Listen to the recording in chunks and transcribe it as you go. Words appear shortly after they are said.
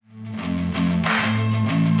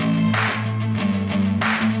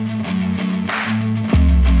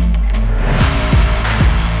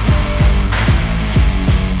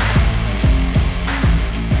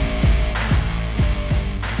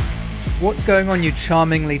What's going on, you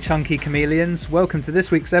charmingly chunky chameleons? Welcome to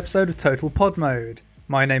this week's episode of Total Pod Mode.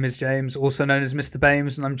 My name is James, also known as Mr.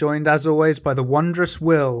 Bames, and I'm joined as always by the wondrous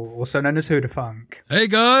Will, also known as Hoodafunk. Hey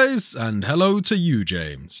guys, and hello to you,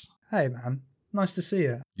 James. Hey man, nice to see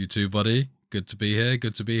you. You too, buddy. Good to be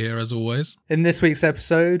here as always. In this week's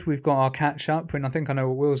episode, we've got our catch-up, and I think I know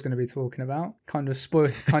what Will's going to be talking about. Kind of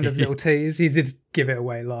little tease. He did give it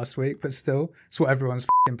away last week, but still, it's what everyone's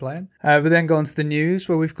f***ing playing. We then go on to the news,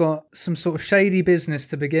 where we've got some sort of shady business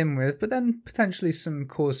to begin with, but then potentially some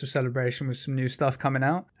cause for celebration with some new stuff coming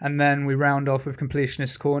out. And then we round off with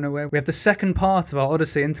Completionist Corner, where we have the second part of our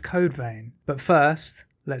Odyssey into Code Vein. But first,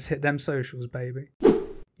 let's hit them socials, baby.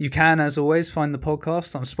 You can, as always, find the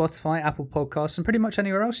podcast on Spotify, Apple Podcasts, and pretty much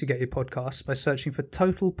anywhere else you get your podcasts by searching for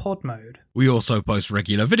Total Pod Mode. We also post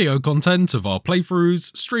regular video content of our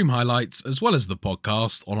playthroughs, stream highlights, as well as the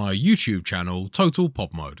podcast on our YouTube channel, Total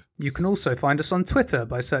Pod Mode. You can also find us on Twitter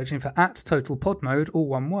by searching for @TotalPodMode, all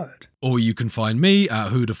one word. Or you can find me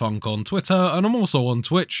at Hoodafunk on Twitter, and I'm also on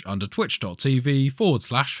Twitch under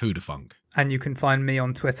twitch.tv/Hoodafunk. And you can find me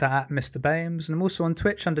on Twitter at Mr. Bames, and I'm also on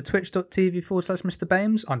Twitch under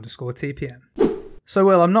twitch.tv/MrBames_TPM. So,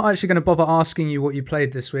 Will, I'm not actually going to bother asking you what you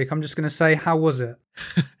played this week. I'm just going to say, how was it?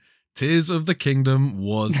 Tears of the Kingdom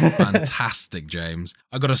was fantastic, James.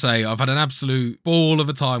 I gotta say, I've had an absolute ball of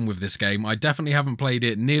a time with this game. I definitely haven't played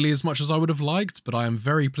it nearly as much as I would have liked, but I am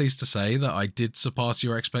very pleased to say that I did surpass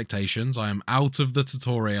your expectations. I am out of the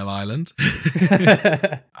tutorial island.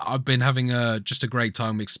 I've been having just a great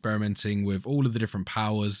time experimenting with all of the different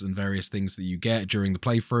powers and various things that you get during the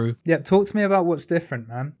playthrough. Yeah, talk to me about what's different,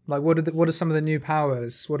 man. Like, what are some of the new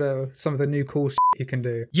powers? What are some of the new cool shit you can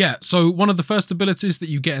do? Yeah, so one of the first abilities that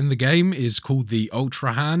you get in the game is called the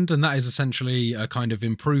Ultra Hand, and that is essentially a kind of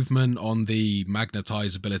improvement on the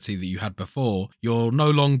magnetize ability that you had before. You're no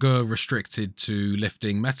longer restricted to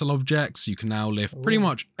lifting metal objects. You can now lift pretty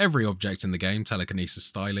much every object in the game, telekinesis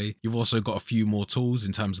styly. You've also got a few more tools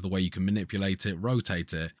in terms of the way you can manipulate it,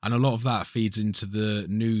 rotate it, and a lot of that feeds into the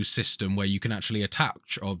new system where you can actually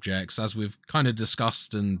attach objects, as we've kind of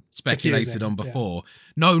discussed and speculated on before. Yeah.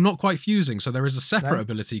 No, not quite fusing. So there is a separate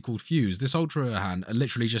ability called Fuse. This Ultra Hand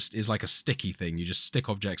literally just is like a sticky thing. You just stick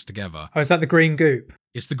objects together. Oh, is that the green goop?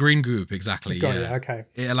 It's the green goop, exactly. Got it, okay.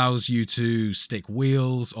 It allows you to stick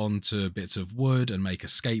wheels onto bits of wood and make a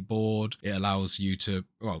skateboard. It allows you to,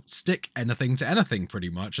 stick anything to anything pretty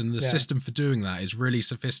much. And the system for doing that is really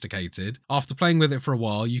sophisticated. After playing with it for a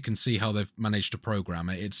while, you can see how they've managed to program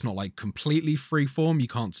it. It's not like completely freeform. You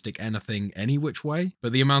can't stick anything any which way.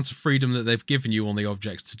 But the amount of freedom that they've given you on the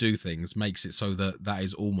objects to do things makes it so that that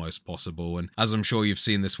is almost possible. And as I'm sure you've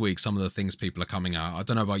seen this week, some of the things people are coming out. I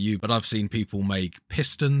don't know about you, but I've seen people make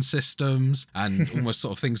piston systems and almost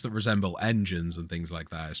sort of things that resemble engines and things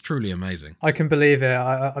like that. It's truly amazing. I can believe it.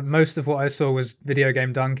 Most of what I saw was Video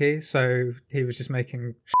Game Donkey, so he was just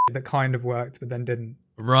making shit that kind of worked but then didn't.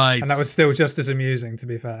 Right. And that was still just as amusing, to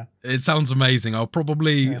be fair. It sounds amazing. I'll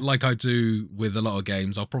probably, like I do with a lot of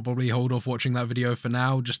games, I'll probably hold off watching that video for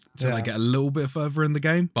now, just until I get a little bit further in the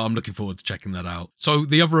game. But I'm looking forward to checking that out. So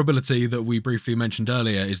the other ability that we briefly mentioned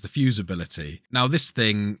earlier is the Fuse ability. Now, this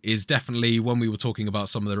thing is definitely, when we were talking about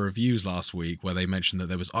some of the reviews last week, where they mentioned that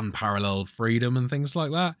there was unparalleled freedom and things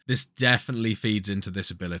like that, this definitely feeds into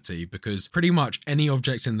this ability, because pretty much any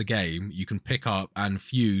object in the game you can pick up and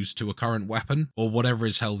fuse to a current weapon or whatever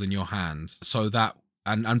is held in your hand. So that,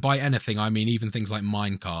 and by anything I mean even things like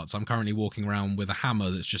minecarts. I'm currently walking around with a hammer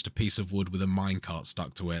that's just a piece of wood with a minecart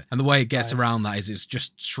stuck to it, and the way it gets around that is it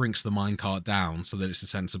just shrinks the minecart down so that it's a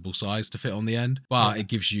sensible size to fit on the end, but it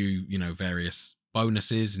gives you, various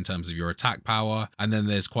bonuses in terms of your attack power, and then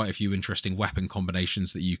there's quite a few interesting weapon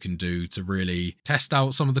combinations that you can do to really test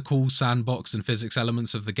out some of the cool sandbox and physics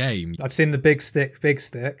elements of the game. I've seen the big stick.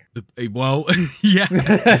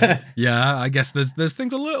 Yeah, I guess there's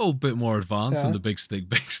things a little bit more advanced than the big stick.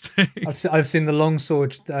 I've seen the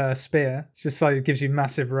longsword spear. Just like it gives you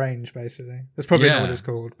massive range, basically. That's probably not what it's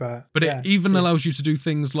called, but it even allows you to do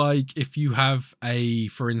things like, if you have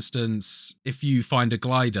for instance, if you find a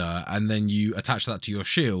glider and then you attach that to your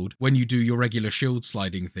shield, when you do your regular shield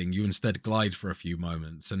sliding thing, you instead glide for a few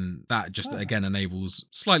moments, and that just again enables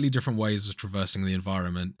slightly different ways of traversing the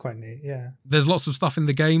environment. Quite neat. There's lots of stuff in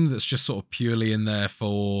the game that's just sort of purely in there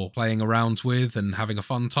for playing around with and having a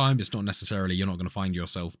fun time. It's not necessarily, you're not going to find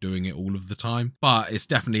yourself doing it all of the time, but it's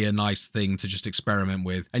definitely a nice thing to just experiment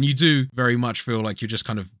with. And you do very much feel like you're just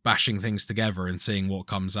kind of bashing things together and seeing what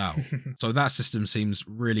comes out. So that system seems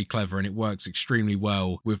really clever, and it works extremely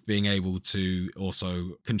well with being able to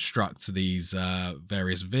also construct these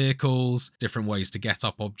various vehicles, different ways to get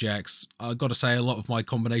up objects. I've got to say, a lot of my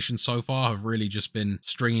combinations so far have really just been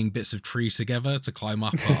stringing bits of tree together to climb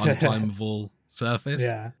up an unclimbable surface.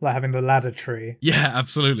 Yeah, like having the ladder tree. Yeah,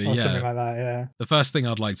 absolutely. Or yeah. something like that, yeah. The first thing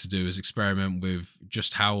I'd like to do is experiment with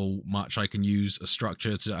just how much I can use a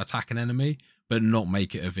structure to attack an enemy, but not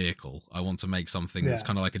make it a vehicle. I want to make something that's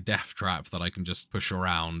kind of like a death trap that I can just push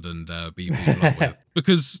around and beat people up with.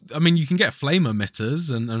 Because, I mean, you can get flame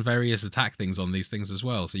emitters and various attack things on these things as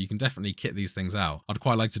well, so you can definitely kit these things out. I'd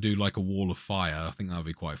quite like to do like a wall of fire. I think that would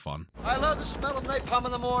be quite fun. I love the smell of napalm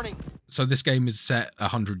in the morning. So this game is set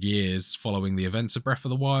 100 years following the events of Breath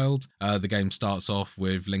of the Wild. The game starts off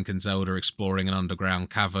with Link and Zelda exploring an underground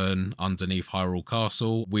cavern underneath Hyrule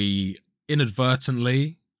Castle. We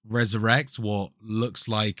inadvertently resurrect what looks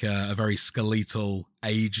like a very skeletal,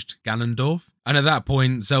 aged Ganondorf. And at that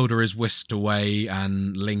point, Zelda is whisked away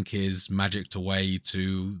and Link is magicked away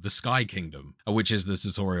to the Sky Kingdom, which is the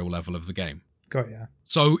tutorial level of the game. Got ya.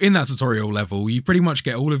 So in that tutorial level, you pretty much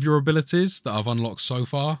get all of your abilities that I've unlocked so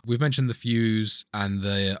far. We've mentioned the Fuse and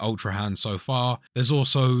the Ultra Hand so far. There's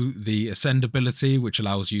also the Ascend ability, which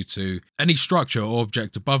allows you to, any structure or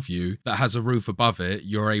object above you that has a roof above it,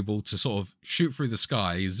 you're able to sort of shoot through the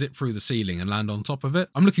sky, zip through the ceiling and land on top of it.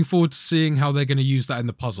 I'm looking forward to seeing how they're going to use that in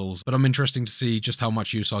the puzzles, but I'm interested to see just how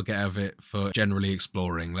much use I'll get out of it for generally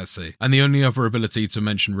exploring. Let's see. And the only other ability to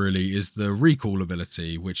mention really is the Recall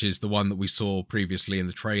ability, which is the one that we saw previously in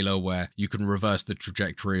the trailer, where you can reverse the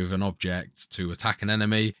trajectory of an object to attack an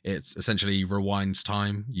enemy. It's essentially rewinds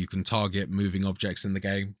time. You can target moving objects in the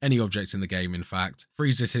game, any object in the game in fact,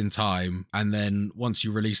 freeze it in time, and then once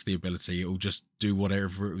you release the ability, it will just do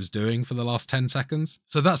whatever it was doing for the last 10 seconds.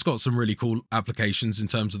 So that's got some really cool applications in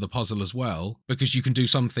terms of the puzzle as well, because you can do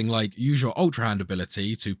something like use your Ultra Hand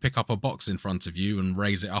ability to pick up a box in front of you and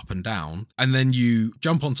raise it up and down, and then you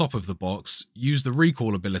jump on top of the box, use the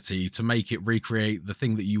Recall ability to make it recreate the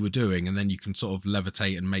thing that you were doing, and then you can sort of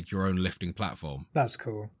levitate and make your own lifting platform. That's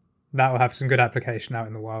cool. That will have some good application out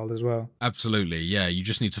in the wild as well. Absolutely, yeah. You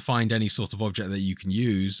just need to find any sort of object that you can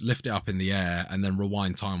use, lift it up in the air, and then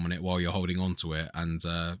rewind time on it while you're holding onto it, and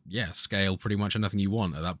scale pretty much anything you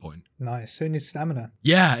want at that point. Nice. Who needs stamina?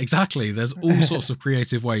 Yeah, exactly. There's all sorts of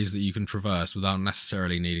creative ways that you can traverse without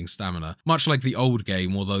necessarily needing stamina. Much like the old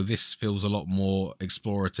game, although this feels a lot more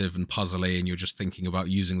explorative and puzzly, and you're just thinking about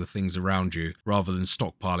using the things around you rather than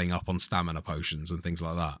stockpiling up on stamina potions and things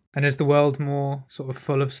like that. And is the world more sort of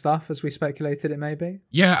full of stuff as we speculated it may be?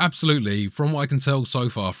 Yeah, absolutely. From what I can tell so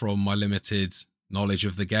far from my limited knowledge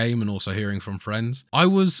of the game and also hearing from friends, I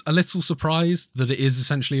was a little surprised that it is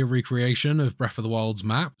essentially a recreation of Breath of the Wild's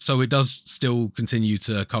map. So it does still continue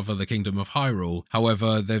to cover the Kingdom of Hyrule.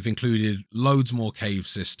 However, they've included loads more cave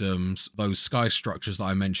systems, those sky structures that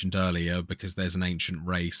I mentioned earlier, because there's an ancient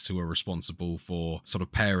race who are responsible for sort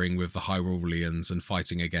of pairing with the Hyruleans and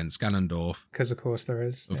fighting against Ganondorf. Because of course there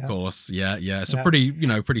is. Of course, yeah. It's a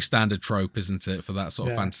pretty standard trope, isn't it, for that sort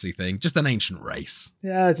of fantasy thing? Just an ancient race.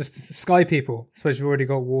 Yeah, just sky people. I suppose you've already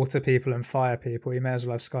got water people and fire people. You may as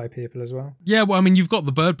well have sky people as well. Yeah, well, I mean, you've got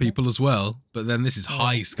the bird people as well, but then this is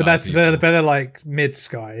high sky. But they're like mid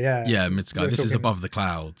sky, yeah. Yeah, mid sky. This is above the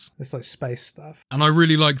clouds. It's like space stuff. And I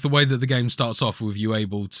really like the way that the game starts off with you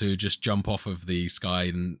able to just jump off of the sky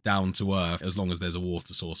and down to earth as long as there's a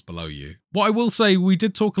water source below you. What I will say, we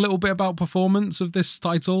did talk a little bit about performance of this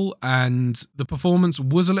title, and the performance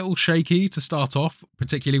was a little shaky to start off,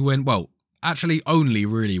 particularly when, actually only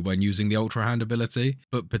really when using the Ultra Hand ability,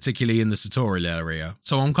 but particularly in the tutorial area.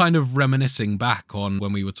 So I'm kind of reminiscing back on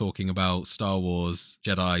when we were talking about Star Wars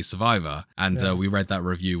Jedi Survivor, and we read that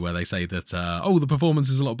review where they say that, the performance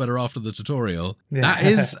is a lot better after the tutorial. Yeah. That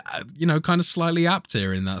is, kind of slightly apt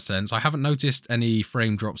here in that sense. I haven't noticed any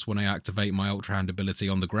frame drops when I activate my Ultra Hand ability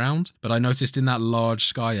on the ground, but I noticed in that large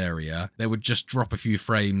sky area, they would just drop a few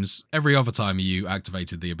frames every other time you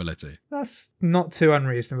activated the ability. That's not too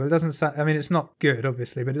unreasonable. It doesn't sound, it's not good,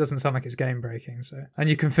 obviously, but it doesn't sound like it's game breaking. So, and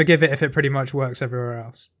you can forgive it if it pretty much works everywhere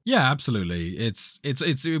else. Yeah, absolutely.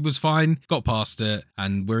 It was fine. Got past it,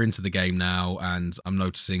 and we're into the game now, and I'm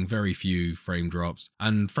noticing very few frame drops.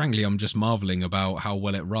 And frankly, I'm just marveling about how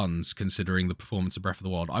well it runs, considering the performance of Breath of the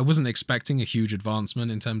Wild. I wasn't expecting a huge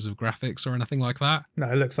advancement in terms of graphics or anything like that. No,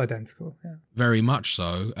 it looks identical. Yeah, very much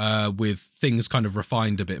so. With things kind of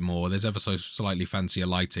refined a bit more. There's ever so slightly fancier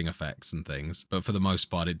lighting effects and things, but for the most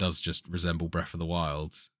part, it does just resemble Breath of the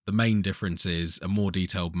Wild. The main difference is a more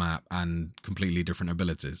detailed map and completely different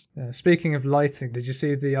abilities. Speaking of lighting, did you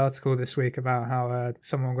see the article this week about how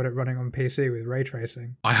someone got it running on PC with ray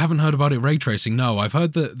tracing? I haven't heard about it ray tracing, no. I've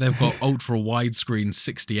heard that they've got ultra widescreen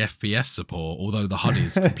 60 FPS support, although the HUD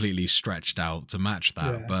is completely stretched out to match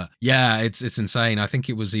that. But yeah, it's insane. I think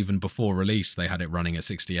it was even before release they had it running at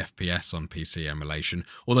 60 FPS on PC emulation,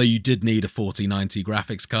 although you did need a 4090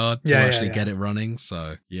 graphics card to actually get it running.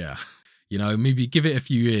 So yeah. You know, maybe give it a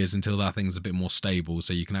few years until that thing's a bit more stable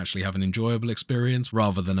so you can actually have an enjoyable experience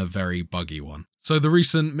rather than a very buggy one. So the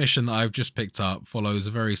recent mission that I've just picked up follows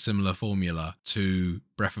a very similar formula to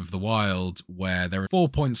Breath of the Wild, where there are 4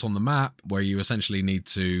 points on the map where you essentially need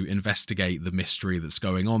to investigate the mystery that's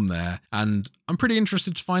going on there. And I'm pretty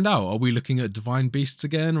interested to find out, are we looking at divine beasts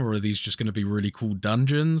again, or are these just going to be really cool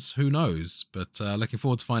dungeons? Who knows? But looking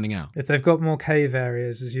forward to finding out. If they've got more cave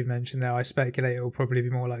areas, as you mentioned there, I speculate it will probably be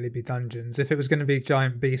more likely to be dungeons. If it was going to be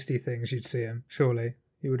giant beastie things, you'd see them, surely.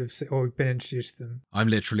 You would have or been introduced to them. I'm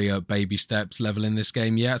literally at baby steps level in this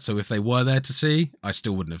game yet, so if they were there to see, I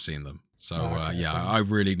still wouldn't have seen them. So I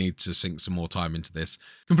really need to sink some more time into this.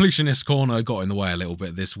 Completionist Corner got in the way a little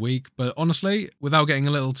bit this week, but honestly, without getting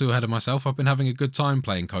a little too ahead of myself, I've been having a good time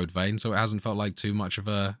playing Code Vein, so it hasn't felt like too much of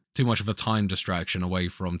a time distraction away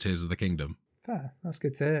from Tears of the Kingdom. Fair, that's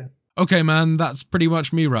good to hear. Okay, man, that's pretty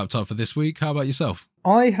much me wrapped up for this week. How about yourself?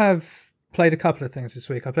 I have played a couple of things this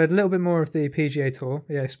week. I played a little bit more of the PGA Tour,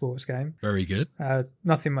 EA Sports game. Very good.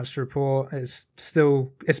 Nothing much to report.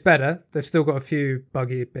 It's better. They've still got a few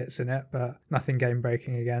buggy bits in it, but nothing game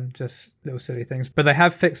breaking again, just little silly things. But they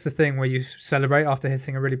have fixed the thing where you celebrate after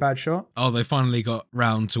hitting a really bad shot. Oh, they finally got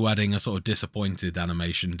round to adding a sort of disappointed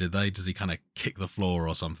animation, did they? Does he kind of kick the floor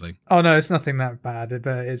or something? Oh no, it's nothing that bad,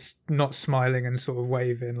 but it's not smiling and sort of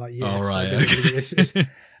waving like, yes. Oh, right. Okay.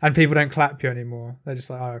 And people don't clap you anymore. They're just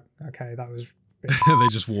like, oh, okay, that was... They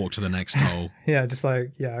just walk to the next hole. Yeah, just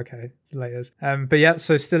like, yeah, okay, it's laters. But yeah,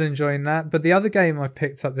 so still enjoying that. But the other game I've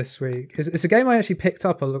picked up this week it's a game I actually picked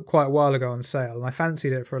up quite a while ago on sale, and I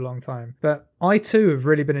fancied it for a long time. But I too have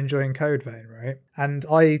really been enjoying Code Vein, right? And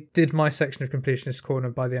I did my section of Completionist Corner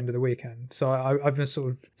by the end of the weekend. So I've been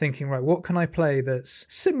sort of thinking, right, what can I play that's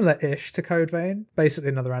similar-ish to Code Vein? Basically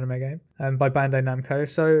another anime game by Bandai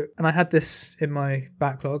Namco. And I had this in my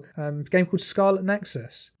backlog, a game called Scarlet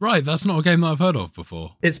Nexus. Right, that's not a game that I've heard of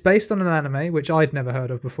before. It's based on an anime, which I'd never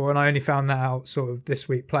heard of before, and I only found that out sort of this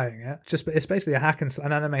week playing it. It's basically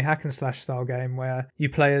an anime hack and slash style game where you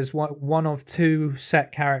play as one of two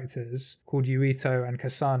set characters called Yuito and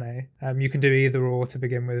Kasane. You can do either or to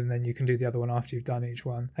begin with, and then you can do the other one after you've done each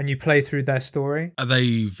one. And you play through their story. Are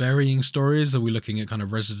they varying stories? Are we looking at kind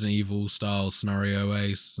of Resident Evil style scenario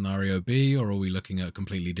A, scenario B, or are we looking at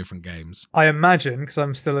completely different games? I imagine, because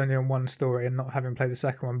I'm still only on one story and not having played the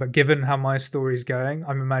second one, but given how my story's going,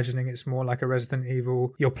 I'm imagining it's more like a Resident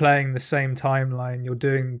Evil. You're playing the same timeline. You're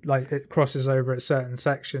doing, like, it crosses over at certain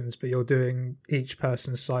sections, but you're doing each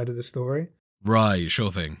person's side of the story. Right,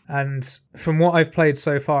 sure thing. And from what I've played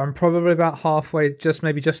so far, I'm probably about halfway,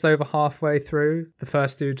 maybe just over halfway through the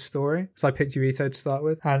first dude's story. So I picked Yuito to start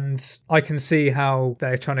with. And I can see how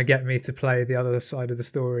they're trying to get me to play the other side of the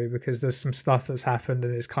story, because there's some stuff that's happened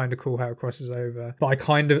and it's kind of cool how it crosses over. But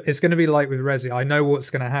it's going to be like with Resi. I know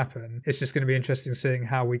what's going to happen. It's just going to be interesting seeing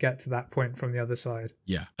how we get to that point from the other side.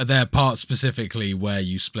 Yeah. Are there parts specifically where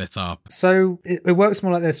you split up? So it works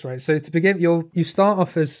more like this, right? So to begin, you start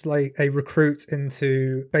off as like a recruit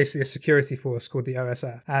into basically a security force called the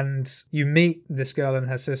OSF, and you meet this girl and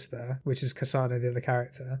her sister, which is Kasane, the other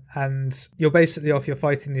character, and you're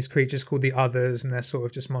fighting these creatures called the Others, and they're sort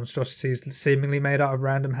of just monstrosities seemingly made out of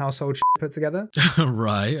random household shit put together.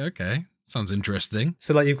 Right, okay. Sounds interesting.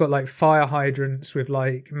 So like you've got like fire hydrants with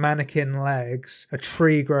like mannequin legs, a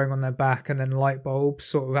tree growing on their back, and then light bulbs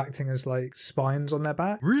sort of acting as like spines on their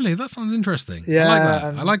back. Really? That sounds interesting.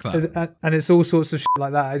 Yeah. I like that. And it's all sorts of shit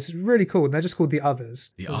like that. It's really cool. And they're just called the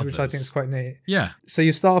Others. The Others. Which I think is quite neat. Yeah. So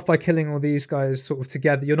you start off by killing all these guys sort of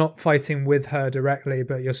together. You're not fighting with her directly,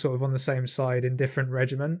 but you're sort of on the same side in different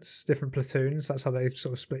regiments, different platoons. That's how they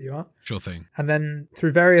sort of split you up. Sure thing. And then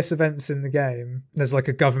through various events in the game, there's like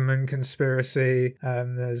a government conspiracy,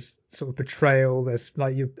 there's sort of betrayal, there's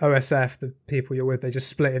like you OSF, the people you're with, they just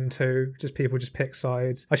split in two, people just pick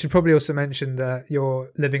sides. I should probably also mention that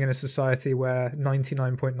you're living in a society where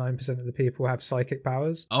 99.9% of the people have psychic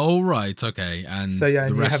powers. Oh right, okay. And so yeah,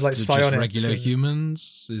 the and rest you have like are just regular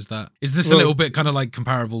humans? Is this a little bit kind of like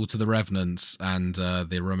comparable to the Revenants and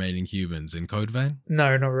the remaining humans in Code Vein?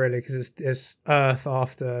 No, not really, because it's Earth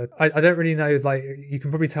after. I don't really know, like you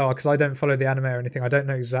can probably tell because I don't follow the anime or anything. I don't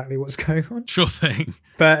know exactly what's going going on. Sure thing.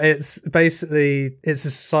 But it's a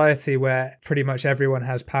society where pretty much everyone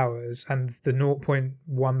has powers, and the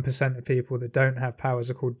 0.1% of people that don't have powers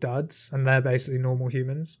are called duds, and they're basically normal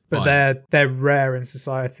humans. But they're rare in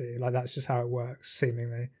society. Like, that's just how it works,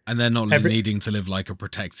 seemingly. And they're not needing to live like a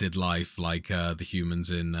protected life like the humans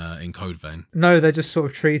in Code Vein. No, they're just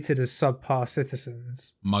sort of treated as subpar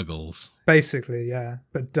citizens. Muggles. Basically, yeah.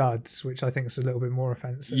 But duds, which I think is a little bit more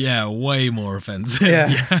offensive. Yeah, way more offensive.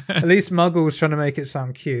 Yeah. At least Muggles trying to make it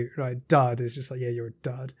sound cute, right? Dud is just like, yeah, you're a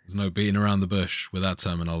dud. There's no beating around the bush with that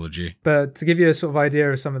terminology. But to give you a sort of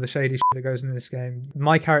idea of some of the shady shit that goes in this game,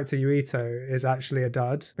 my character Yuito is actually a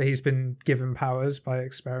dud, but he's been given powers by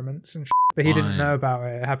experiments and shit. But he didn't know about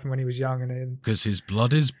it. It happened when he was young. Because his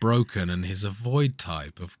blood is broken and he's a void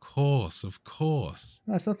type. Of course.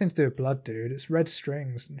 That's nothing to do with blood, dude. It's red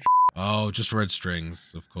strings and shit. Oh, just red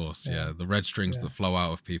strings, of course. Yeah, the red strings that flow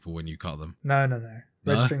out of people when you cut them. No.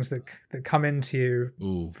 Red strings that come into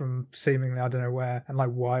you from seemingly I don't know where, and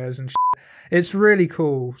like wires and shit. It's really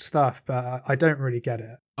cool stuff, but I don't really get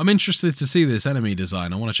it. I'm interested to see this enemy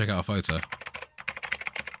design. I want to check out a photo.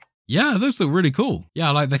 Yeah, those look really cool.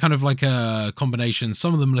 Yeah, like they're kind of like a combination.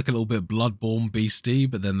 Some of them look a little bit Bloodborne beasty,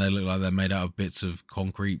 but then they look like they're made out of bits of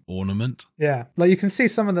concrete ornament. Yeah, like you can see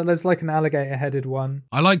some of them. There's like an alligator-headed one.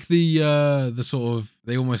 I like the sort of,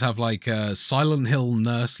 they almost have like Silent Hill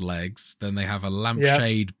nurse legs. Then they have a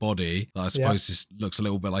lampshade body that I suppose just looks a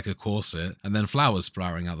little bit like a corset, and then flowers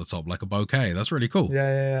flowering out the top like a bouquet. That's really cool.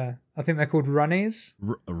 Yeah. I think they're called runnies.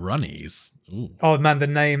 Runnies? Ooh. Oh man, the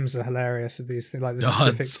names are hilarious of these things, like the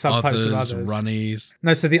specific subtypes of others. Runnies.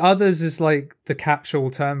 No, so the others is like the catch-all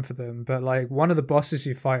term for them, but like one of the bosses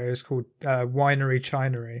you fight is called Winery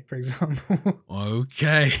Chinery, for example.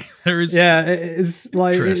 Okay. There is. Yeah, it is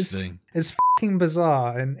like interesting. It's fucking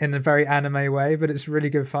bizarre in a very anime way, but it's really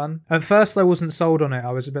good fun. At first, I wasn't sold on it.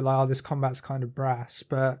 I was a bit like, oh, this combat's kind of brass,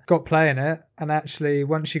 but got playing it, and actually,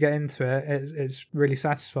 once you get into it, it's really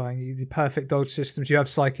satisfying. The perfect dodge systems. You have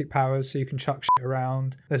psychic powers, so you can chuck shit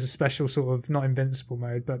around. There's a special sort of, not invincible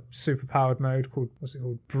mode, but super powered mode called, what's it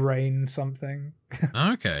called? Brain something.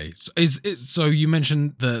 Okay. So you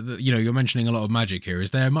mentioned you're mentioning a lot of magic here.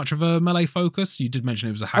 Is there much of a melee focus? You did mention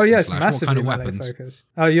it was a hack and slash. Massively what kind of melee weapons? Focus.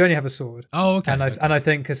 Oh, you only have a sword. Oh, okay. And I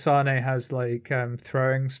think Kasane has like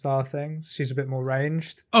throwing star things. She's a bit more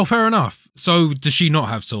ranged. Oh, fair enough. So does she not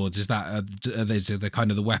have swords? Is that the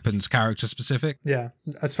kind of the weapons character specific? Yeah.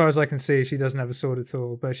 As far as I can see, she doesn't have a sword at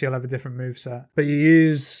all, but she'll have a different moveset. But you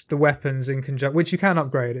use the weapons in conjunction, which you can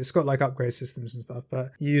upgrade. It's got like upgrade systems and stuff,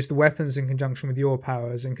 but you use the weapons in conjunction with your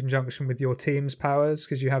powers, in conjunction with your team's powers,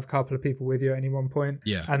 because you have a couple of people with you at any one point.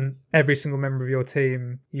 Yeah. And every single member of your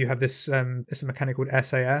team, you have this it's a mechanic called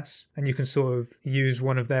SAS, and you can sort of use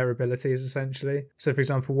one of their abilities essentially. So for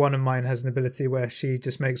example, one of mine has an ability where she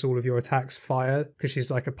just makes all of your attacks fire, because she's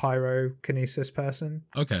like a pyrokinesis person.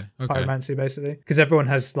 Okay. Pyromancy basically, because everyone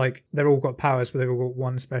has like, they've all got powers, but they've all got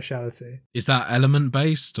one speciality. Is that element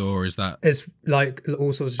based, or is that? It's like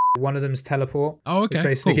all sorts of shit. One of them's teleport. Oh, okay. Which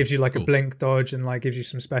basically cool. gives you like a blink dodge and like gives you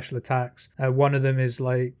some special attacks. One of them is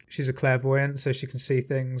like, she's a clairvoyant, so she can see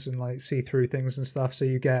things and like see through things and stuff. So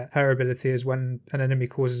you get, her ability is when an enemy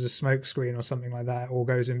causes a smoke screen or something like that, or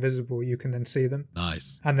goes invisible, you can then see them.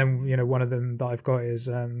 Nice. And then, one of them that I've got is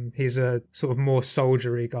he's a sort of more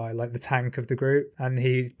soldiery guy, like the tank of the group, and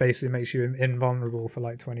he basically makes you invulnerable for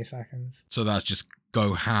like 20 seconds. So that's just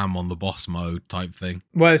go ham on the boss mode type thing.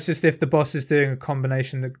 Well, it's just if the boss is doing a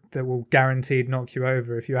combination that will guaranteed knock you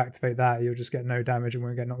over, if you activate that, you'll just get no damage and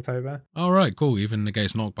won't get knocked over. All right, cool. Even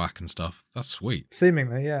negates knockback and stuff. That's sweet.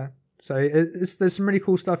 Seemingly, yeah. So there's some really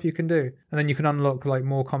cool stuff you can do. And then you can unlock like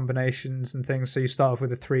more combinations and things. So you start off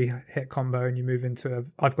with a 3-hit combo and you move into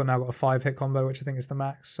I've now got a 5-hit combo, which I think is the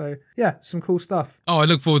max. So yeah, some cool stuff. Oh, I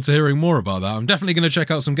look forward to hearing more about that. I'm definitely going to check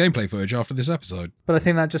out some gameplay footage after this episode. But I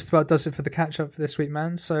think that just about does it for the catch up for this week,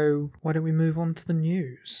 man. So why don't we move on to the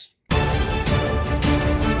news?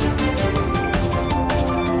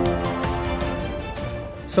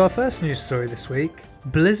 So our first news story this week,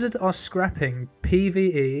 Blizzard are scrapping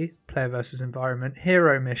PvE, player versus environment,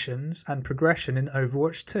 hero missions and progression in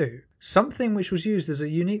Overwatch 2. Something which was used as a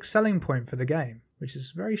unique selling point for the game, which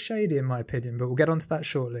is very shady in my opinion, but we'll get onto that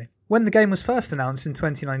shortly. When the game was first announced in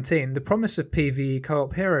 2019, the promise of PvE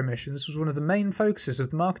co-op hero missions was one of the main focuses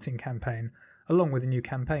of the marketing campaign, along with a new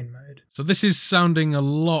campaign mode. So this is sounding a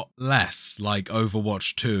lot less like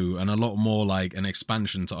Overwatch 2 and a lot more like an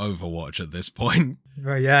expansion to Overwatch at this point.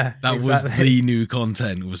 Well, yeah, that exactly. was the new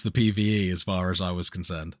content, was the PvE as far as I was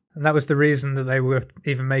concerned. And that was the reason that they were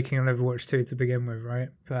even making an Overwatch 2 to begin with, right?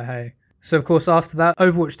 But hey, So of course after that,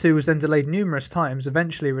 Overwatch 2 was then delayed numerous times,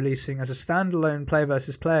 eventually releasing as a standalone player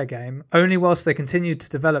versus player game, only whilst they continued to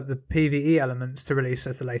develop the PvE elements to release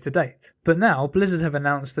at a later date. But now, Blizzard have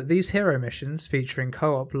announced that these hero missions, featuring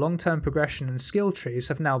co-op, long-term progression and skill trees,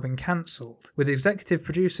 have now been cancelled, with executive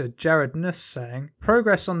producer Jared Nuss saying,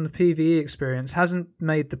 "Progress on the PvE experience hasn't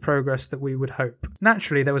made the progress that we would hope."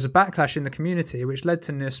 Naturally, there was a backlash in the community which led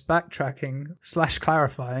to Nuss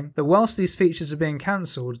backtracking/clarifying that whilst these features are being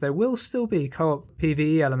cancelled, there will still be co-op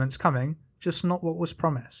PvE elements coming, just not what was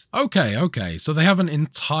promised. Okay. So they haven't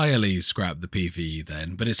entirely scrapped the PvE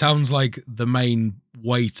then, but it sounds like the main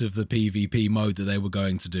weight of the PvP mode that they were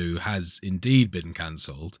going to do has indeed been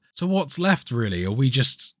cancelled. So what's left really?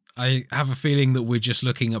 I have a feeling that we're just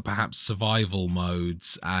looking at perhaps survival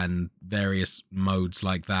modes and various modes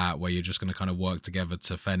like that where you're just going to kind of work together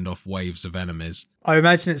to fend off waves of enemies. I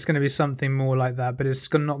imagine it's going to be something more like that, but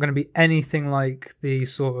it's not going to be anything like the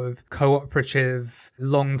sort of cooperative,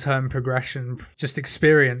 long-term progression, just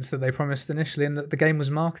experience that they promised initially and that the game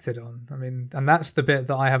was marketed on. I mean, and that's the bit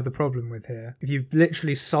that I have the problem with here. If you've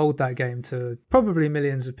literally sold that game to probably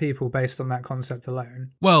millions of people based on that concept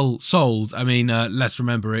alone. Well, sold. I mean, let's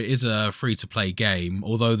remember it is a free-to-play game,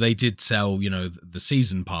 although they did sell, the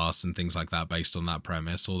season pass and things like that based on that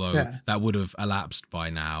premise, although that would have elapsed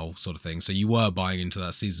by now, sort of thing. So you were buying into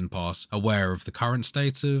that season pass aware of the current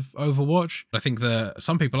state of Overwatch. I think that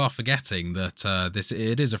some people are forgetting that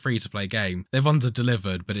it is a free-to-play game. They've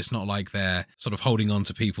under-delivered, but it's not like they're sort of holding on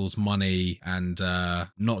to people's money and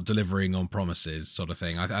not delivering on promises, sort of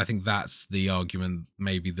thing. I think that's the argument,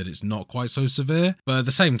 maybe, that it's not quite so severe. But at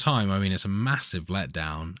the same time, I mean, it's a massive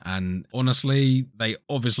letdown. And honestly, they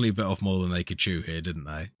obviously bit off more than they could chew here, didn't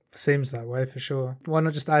they? Seems that way for sure. Why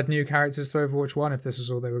not just add new characters to Overwatch 1 if this is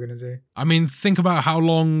all they were going to do? I mean, think about how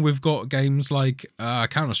long we've got games like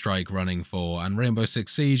Counter-Strike running for, and Rainbow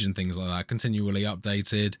Six Siege and things like that, continually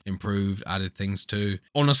updated, improved, added things to.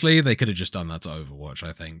 Honestly, they could have just done that to Overwatch,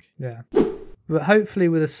 I think. Yeah. But hopefully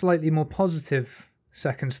with a slightly more positive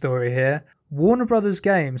second story here, Warner Brothers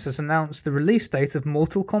Games has announced the release date of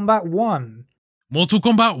Mortal Kombat 1. Mortal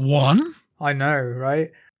Kombat 1? I know,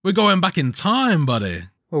 right? We're going back in time, buddy.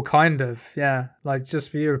 Well, kind of, yeah. Like, just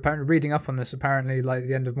for you, apparently, reading up on this, apparently, like,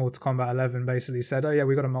 the end of Mortal Kombat 11 basically said, oh, yeah,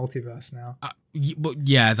 we got a multiverse now.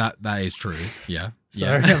 Yeah, that is true, yeah. So,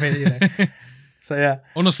 yeah. I mean, So, yeah.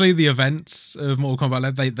 Honestly, the events of Mortal Kombat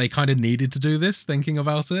 11, they kind of needed to do this, thinking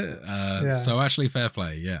about it. So actually, fair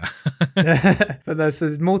play, yeah. But this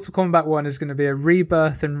says Mortal Kombat 1 is going to be a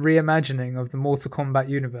rebirth and reimagining of the Mortal Kombat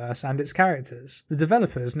universe and its characters. The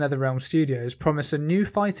developers, NetherRealm Studios, promise a new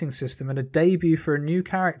fighting system and a debut for a new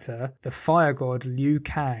character, the Fire God Liu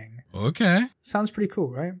Kang. Okay. Sounds pretty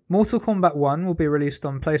cool, right? Mortal Kombat 1 will be released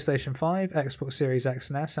on PlayStation 5, Xbox Series X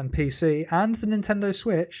and S, and PC, and the Nintendo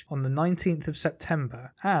Switch on the 19th of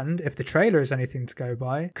September. And, if the trailer is anything to go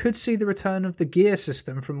by, could see the return of the gear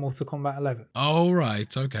system from Mortal Kombat 11. Oh, right,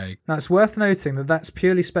 okay. Now, it's worth noting that that's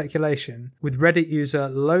purely speculation, with Reddit user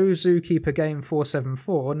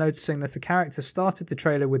LowZookeeperGame474 noticing that a character started the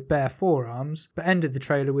trailer with bare forearms, but ended the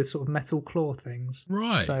trailer with sort of metal claw things.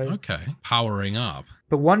 Right, okay. Powering up.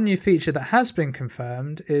 But one new feature that has been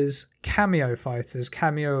confirmed is cameo fighters.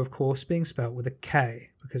 Cameo, of course, being spelt with a K,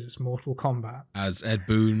 because it's Mortal Kombat. As Ed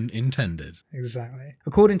Boon intended. Exactly.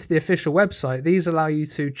 According to the official website, these allow you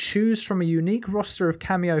to choose from a unique roster of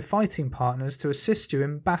cameo fighting partners to assist you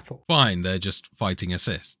in battle. Fine, they're just fighting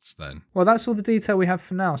assists then. Well, that's all the detail we have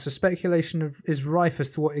for now, so speculation is rife as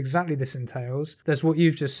to what exactly this entails. There's what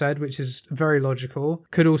you've just said, which is very logical.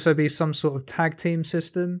 Could also be some sort of tag team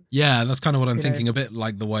system. Yeah, that's kind of what I'm thinking, a bit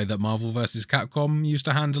like the way that Marvel vs. Capcom used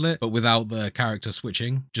to handle it, but without the character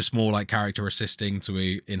switching, just more like character assisting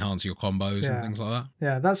to enhance your combos and things like that.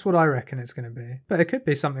 Yeah, that's what I reckon it's going to be. But it could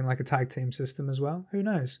be something like a tag team system as well. Who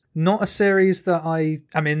knows? Not a series that I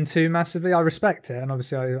am into massively. I respect it, and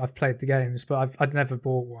obviously I've played the games, but I'd never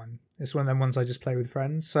bought one. It's one of them ones I just play with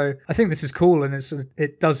friends. So I think this is cool, and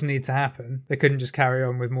it does need to happen. They couldn't just carry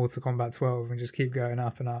on with Mortal Kombat 12 and just keep going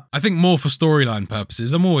up and up. I think more for storyline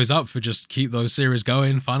purposes. I'm always up for just keep those series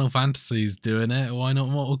going. Final Fantasy's doing it. Why not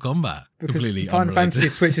Mortal Kombat? Because completely Final unrelated. Fantasy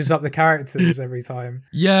switches up the characters every time.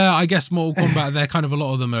 Yeah, I guess Mortal Kombat, they're kind of, a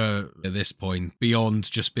lot of them are at this point beyond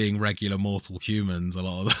just being regular mortal humans, a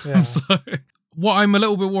lot of them. Yeah. So what I'm a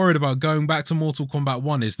little bit worried about going back to Mortal Kombat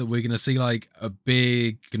 1 is that we're going to see like a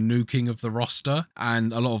big nuking of the roster,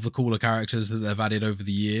 and a lot of the cooler characters that they've added over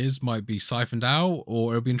the years might be siphoned out,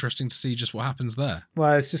 or it'll be interesting to see just what happens there.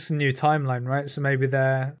 Well, it's just a new timeline, right? So maybe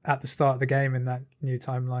they're at the start of the game in that new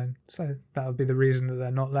timeline. So that'll be the reason that they're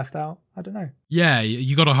not left out. I don't know. Yeah,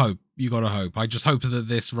 you got to hope. You gotta hope. I just hope that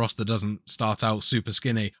this roster doesn't start out super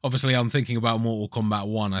skinny. Obviously, I'm thinking about Mortal Kombat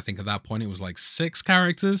 1. I think at that point it was like 6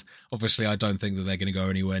 characters. Obviously, I don't think that they're going to go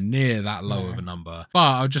anywhere near that low of a number.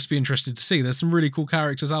 But I'd just be interested to see. There's some really cool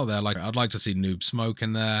characters out there. Like, I'd like to see Noob Smoke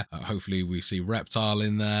in there. Hopefully, we see Reptile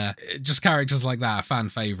in there. Just characters like that, fan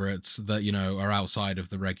favorites that, you know, are outside of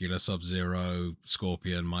the regular Sub-Zero,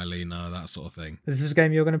 Scorpion, Mylena, that sort of thing. Is this a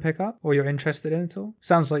game you're going to pick up or you're interested in at all?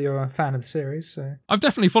 Sounds like you're a fan of the series, so... I've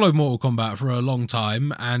definitely followed Mortal Kombat for a long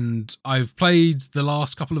time, and I've played the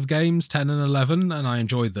last couple of games, 10 and 11, and I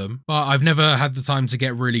enjoyed them. But I've never had the time to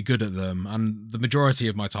get really good at them, and the majority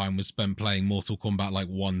of my time was spent playing Mortal Kombat like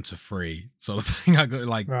 1 to 3 sort of thing. I got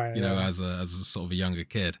like, as a sort of a younger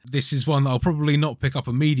kid. This is one that I'll probably not pick up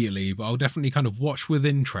immediately, but I'll definitely kind of watch with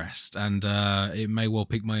interest, and it may well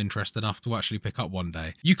pique my interest enough to actually pick up one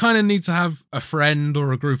day. You kind of need to have a friend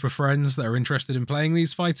or a group of friends that are interested in playing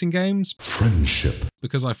these fighting games. Friendship.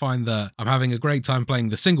 Because I find that I'm having a great time playing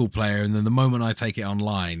the single player, and then the moment I take it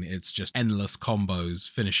online, it's just endless combos,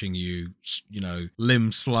 finishing you, you know,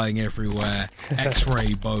 limbs flying everywhere,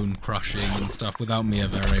 X-ray bone crushing and stuff, without me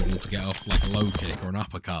ever able to get off like a low kick or an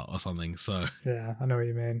uppercut or something. So yeah, I know what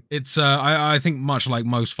you mean. It's I think much like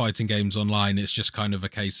most fighting games online, it's just kind of a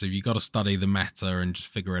case of you got to study the meta and just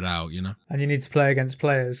figure it out, you know. And you need to play against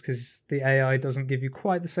players because the AI doesn't give you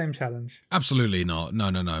quite the same challenge. Absolutely not.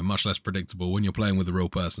 No. Much less predictable when you're playing with a real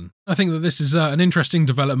person. I think that this is an interesting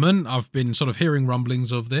development. I've been sort of hearing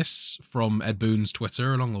rumblings of this from Ed Boon's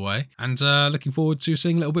Twitter along the way, and looking forward to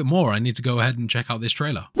seeing a little bit more. I need to go ahead and check out this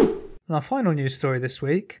trailer. And our final news story this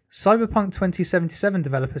week, Cyberpunk 2077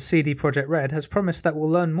 developer CD Projekt Red has promised that we'll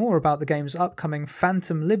learn more about the game's upcoming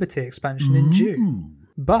Phantom Liberty expansion in June.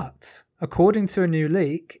 But according to a new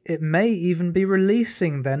leak, it may even be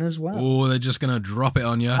releasing then as well. Oh, they're just going to drop it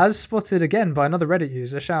on you. As spotted again by another Reddit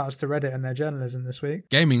user, shoutouts to Reddit and their journalism this week.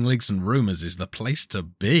 Gaming leaks and rumours is the place to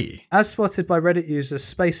be. As spotted by Reddit user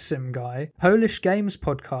Space Sim Guy, Polish games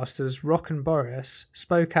podcasters Rock and Boris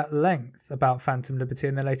spoke at length about Phantom Liberty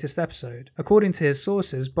in their latest episode. According to his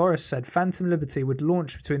sources, Boris said Phantom Liberty would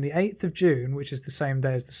launch between the 8th of June, which is the same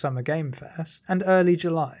day as the Summer Game Fest, and early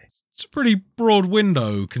July. It's a pretty broad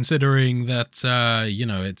window considering that,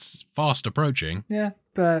 it's fast approaching. Yeah,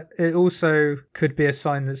 but it also could be a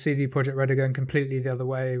sign that CD Projekt Red are going completely the other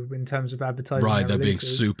way in terms of advertising. Right, they're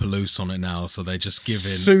releases. Being super loose on it now, so they just give in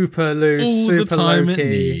super loose, all super the time low-key. it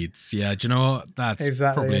needs. Yeah, do you know what? That's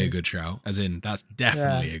probably a good shout. As in, that's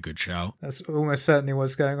definitely a good shout. That's almost certainly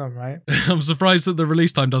what's going on, right? I'm surprised that the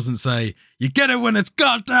release time doesn't say, you get it when it's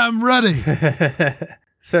goddamn ready.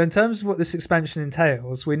 So in terms of what this expansion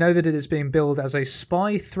entails, we know that it is being billed as a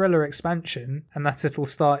spy thriller expansion and that it'll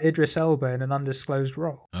star Idris Elba in an undisclosed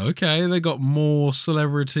role. Okay, they got more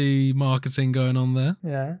celebrity marketing going on there.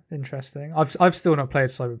 Yeah, interesting. I've still not played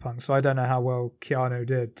Cyberpunk, so I don't know how well Keanu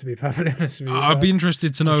did, to be perfectly honest with you. I'd be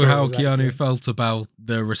interested to know how Keanu felt about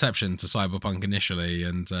the reception to Cyberpunk initially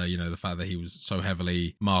and, the fact that he was so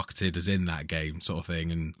heavily marketed as in that game sort of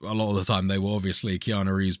thing. And a lot of the time they were obviously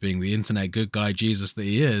Keanu Reeves being the internet good guy Jesus that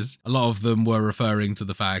he is. A lot of them were referring to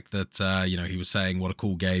the fact that, he was saying what a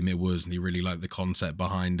cool game it was and he really liked the concept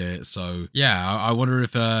behind it. So, yeah, I wonder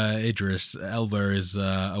if Idris Elba is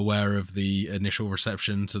aware of the initial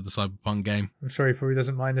reception to the Cyberpunk game. I'm sure he probably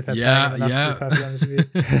doesn't mind if they're playing enough, to be perfectly honest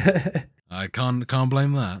with you. I can't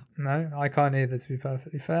blame that. No, I can't either, to be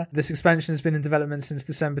perfectly fair. This expansion has been in development since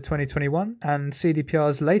December 2021, and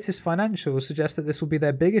CDPR's latest financials suggest that this will be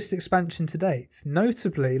their biggest expansion to date,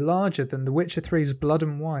 notably larger than The Witcher 3's Blood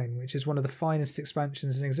and Wine, which is one of the finest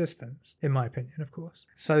expansions in existence, in my opinion, of course.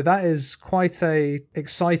 So that is quite a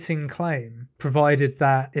exciting claim, provided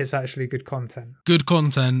that it's actually good content. Good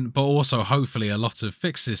content, but also hopefully a lot of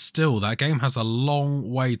fixes still. That game has a long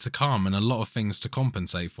way to come and a lot of things to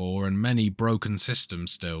compensate for, and many broken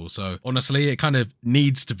systems still. So honestly, it kind of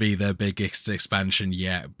needs to be their biggest expansion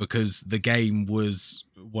yet, because the game was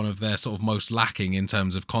one of their sort of most lacking in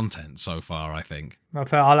terms of content so far, I think. Well,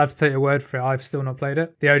 fair. I'll have to take your word for it. I've still not played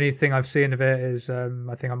it. The only thing I've seen of it is, I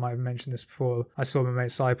think I might have mentioned this before, I saw my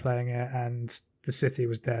mate Si playing it and the city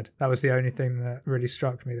was dead. That was the only thing that really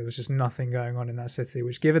struck me. There was just nothing going on in that city,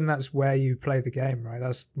 which, given that's where you play the game, right?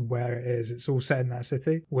 That's where it is. It's all set in that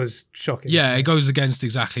city. Was shocking. Yeah, it goes against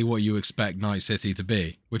exactly what you expect Night City to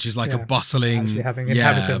be, which is like a bustling,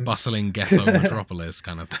 bustling ghetto metropolis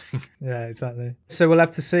kind of thing. Yeah, exactly. So we'll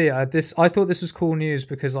have to see. I thought this was cool news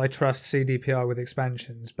because I trust CDPR with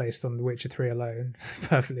expansions based on The Witcher 3 alone,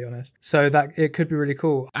 perfectly honest. So that it could be really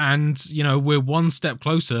cool. And, we're one step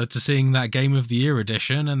closer to seeing that Game of the Year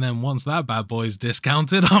edition, and then once that bad boy's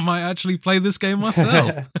discounted, I might actually play this game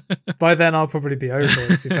myself. By then I'll probably be over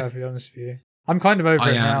it, to be perfectly honest with you. I'm kind of over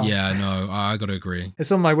it now. Yeah, no, I got to agree.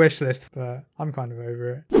 It's on my wish list, but I'm kind of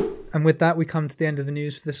over it. And with that, we come to the end of the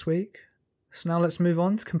news for this week. So now let's move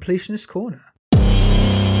on to Completionist Corner. Here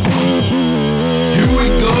we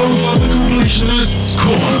go for the Completionist's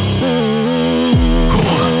Corner.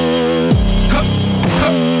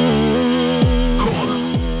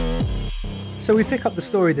 So we pick up the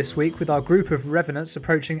story this week with our group of revenants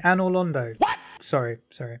approaching Anor Londo. What? Sorry.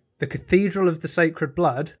 The Cathedral of the Sacred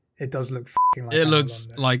Blood. It does look f***ing like It Anor looks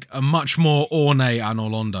Londo. like a much more ornate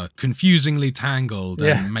Anor Londo. Confusingly tangled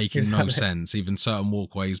and making exactly. no sense. Even certain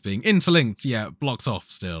walkways being interlinked, blocked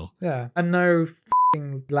off still. Yeah, and no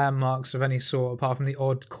f***ing landmarks of any sort apart from the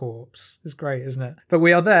odd corpse. It's great, isn't it? But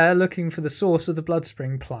we are there looking for the source of the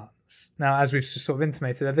Bloodspring plants. Now, as we've sort of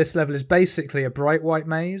intimated, this level is basically a bright white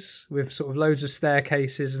maze with sort of loads of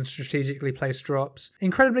staircases and strategically placed drops.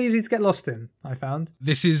 Incredibly easy to get lost in, I found.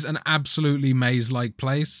 This is an absolutely maze-like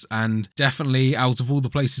place, and definitely out of all the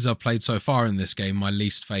places I've played so far in this game, my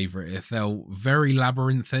least favourite. It felt very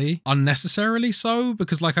labyrinthy, unnecessarily so,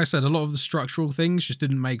 because like I said, a lot of the structural things just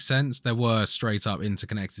didn't make sense. There were straight up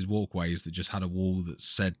interconnected walkways that just had a wall that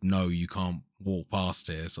said, no, you can't walk past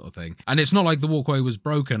here, sort of thing. And it's not like the walkway was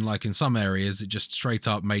broken, like in some areas, it just straight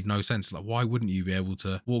up made no sense. Like, why wouldn't you be able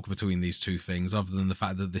to walk between these two things, other than the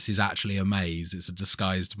fact that this is actually a maze? It's a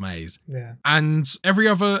disguised maze. Yeah. And every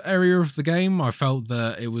other area of the game, I felt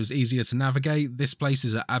that it was easier to navigate. This place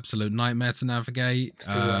is an absolute nightmare to navigate. It's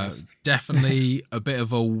the worst. Definitely a bit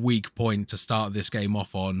of a weak point to start this game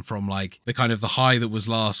off on, from like the kind of the high that was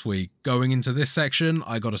last week. Going into this section,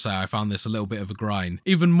 I gotta say, I found this a little bit of a grind.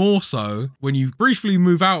 Even more so when you briefly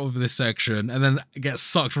move out of this section and then get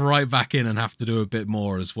sucked right back in and have to do a bit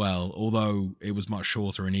more as well. Although it was much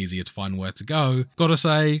shorter and easier to find where to go. Gotta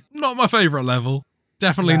say, not my favourite level.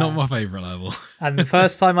 Definitely not my favourite level. And the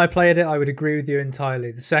first time I played it, I would agree with you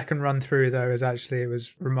entirely. The second run through, though, it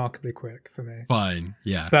was remarkably quick for me. Fine,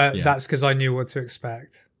 yeah. But that's because I knew what to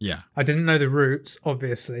expect. Yeah. I didn't know the routes,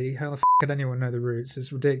 obviously. How the f*** could anyone know the routes?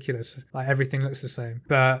 It's ridiculous. Like, everything looks the same.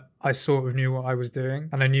 But I sort of knew what I was doing,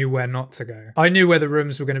 and I knew where not to go. I knew where the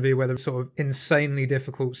rooms were going to be, where the sort of insanely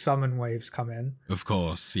difficult summon waves come in. Of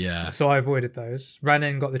course, yeah. So I avoided those. Ran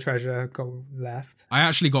in, got the treasure, got left. I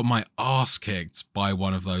actually got my arse kicked by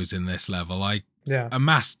one of those in this level. I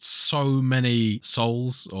amassed so many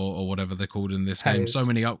souls, or whatever they're called in this game. So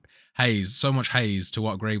much haze to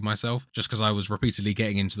upgrade myself, just because I was repeatedly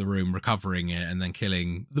getting into the room, recovering it, and then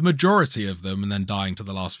killing the majority of them, and then dying to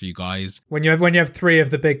the last few guys. When you have three of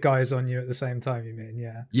the big guys on you at the same time, you mean?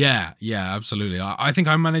 Yeah, absolutely. I think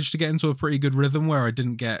I managed to get into a pretty good rhythm where I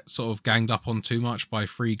didn't get sort of ganged up on too much by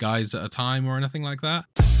 3 guys at a time or anything like that.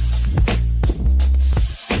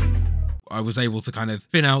 I was able to kind of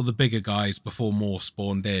thin out the bigger guys before more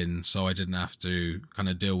spawned in, so I didn't have to kind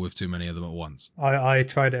of deal with too many of them at once. I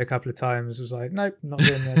tried it a couple of times, was like, nope, not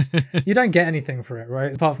doing this. You don't get anything for it,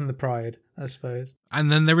 right? Apart from the pride, I suppose. And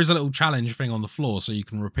then there is a little challenge thing on the floor, so you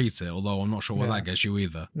can repeat it, although I'm not sure what that gets you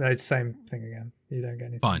either. No, it's the same thing again. You don't get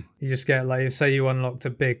anything. Fine. You just get, like, say you unlocked a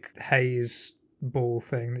big haze ball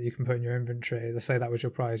thing that you can put in your inventory. Let's say that was your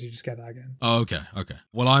prize, you just get that again. Oh, okay.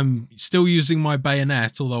 Well, I'm still using my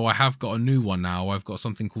bayonet, although I have got a new one now. I've got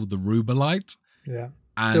something called the Rubalite. Yeah.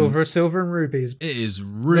 And Silver and rubies. It is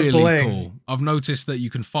really cool. I've noticed that you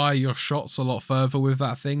can fire your shots a lot further with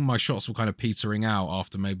that thing. My shots were kind of petering out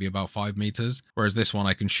after maybe about 5 meters, whereas this one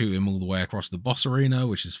I can shoot him all the way across the boss arena,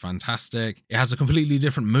 which is fantastic. It has a completely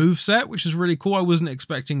different move set, which is really cool. I wasn't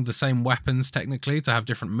expecting the same weapons technically to have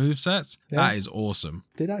different move sets. Yeah. That is awesome.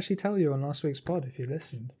 Did actually tell you on last week's pod if you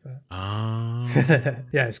listened. But...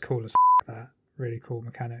 yeah, it's cool as that. Really cool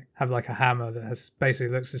mechanic. Have like a hammer that has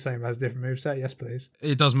basically looks the same, has different moveset. Yes, please.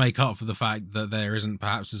 It does make up for the fact that there isn't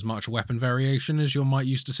perhaps as much weapon variation as you might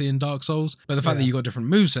used to see in Dark Souls, but the fact that you got different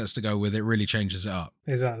movesets to go with it really changes it up.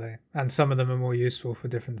 Exactly. And some of them are more useful for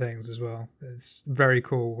different things as well. It's very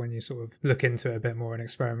cool when you sort of look into it a bit more and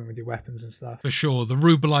experiment with your weapons and stuff. For sure. The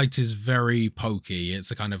Rubalite is very pokey. It's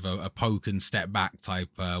a kind of a poke and step back type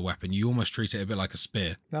weapon. You almost treat it a bit like a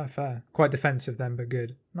spear. Oh, fair. Quite defensive then, but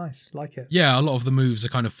good. Nice. Like it. Yeah, a lot of the moves are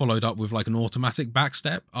kind of followed up with like an automatic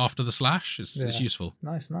backstep after the slash. It's useful.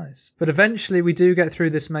 Nice. But eventually we do get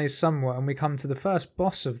through this maze somewhat, and we come to the first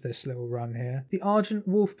boss of this little run here, the Argent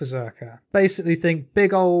Wolf Berserker. Basically think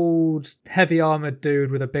big old heavy armoured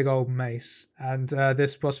dude with a big old mace. And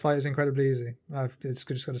this boss fight is incredibly easy. I've just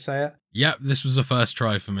got to say it. Yep, this was a first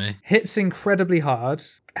try for me. Hits incredibly hard,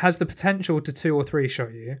 has the potential to 2 or 3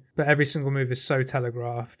 shot you, but every single move is so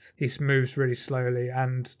telegraphed. He moves really slowly,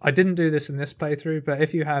 and I didn't do this in this playthrough, but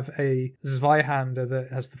if you have a Zweihander that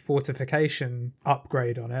has the fortification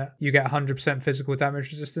upgrade on it, you get 100% physical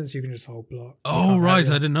damage resistance. You can just hold block. Oh, right.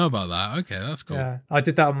 I didn't know about that. Okay, that's cool. Yeah, I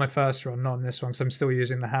did that on my first run, not on this one, because I'm still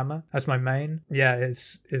using the hammer as my main. Yeah,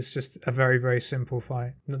 it's just a very, very simple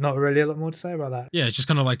fight. Not really a lot more to say about that. Yeah, it's just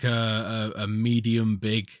kind of like a medium,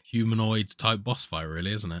 big humanoid type boss fight,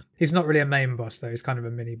 really, isn't it? He's not really a main boss, though. He's kind of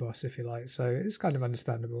a mini boss, if you like, so it's kind of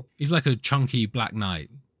understandable. He's like a chunky Black Knight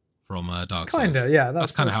from Dark Souls. Kinda, yeah.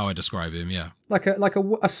 That's kind of how I describe him, yeah. Like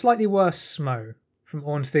a slightly worse Smo from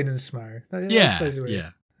Ornstein and Smo.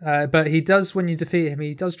 Yeah. But he does, when you defeat him,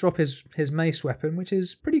 he does drop his mace weapon, which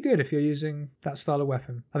is pretty good if you're using that style of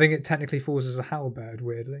weapon. I think it technically falls as a halberd,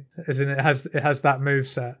 weirdly, as in it has that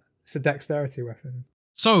moveset. It's a dexterity weapon.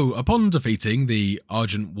 So, upon defeating the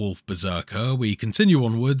Argent Wolf Berserker, we continue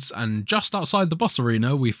onwards, and just outside the boss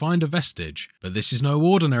arena we find a vestige. But this is no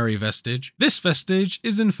ordinary vestige. This vestige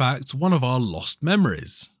is in fact one of our lost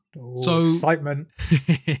memories. Ooh, so excitement.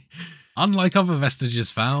 Unlike other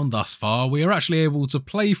vestiges found thus far, we are actually able to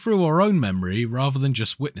play through our own memory rather than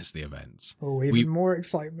just witness the events. Oh, even more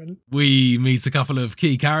excitement. We meet a couple of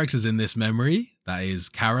key characters in this memory. That is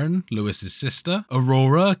Karen, Lewis's sister,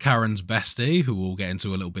 Aurora, Karen's bestie, who we'll get into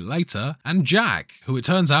a little bit later, and Jack, who it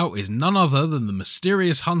turns out is none other than the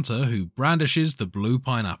mysterious hunter who brandishes the blue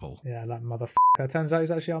pineapple. Yeah, that motherfucker. Turns out he's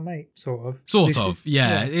actually our mate, sort of.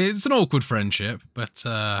 Yeah. It's an awkward friendship, but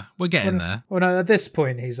we're getting there. Well, no, at this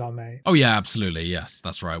point, he's our mate. Oh, yeah, absolutely. Yes,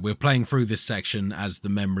 that's right. We're playing through this section as the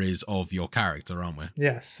memories of your character, aren't we?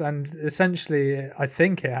 Yes, and essentially, I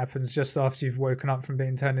think it happens just after you've woken up from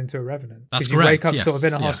being turned into a revenant. That's correct. Wake up sort of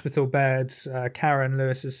in a hospital bed. Karen,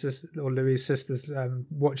 Louis' sister's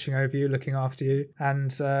watching over you, looking after you,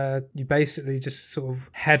 and you basically just sort of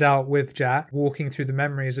head out with Jack, walking through the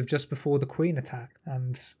memories of just before the Queen attacked.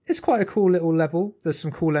 And it's quite a cool little level. There's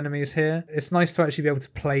some cool enemies here. It's nice to actually be able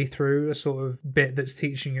to play through a sort of bit that's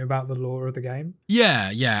teaching you about the lore of the game.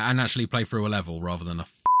 Yeah, and actually play through a level rather than a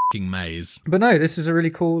maze. But no, this is a really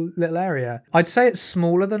cool little area. I'd say it's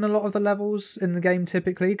smaller than a lot of the levels in the game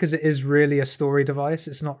typically, because it is really a story device.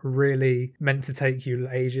 It's not really meant to take you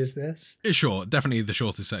ages, this. It's short. Definitely the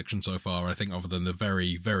shortest section so far, I think, other than the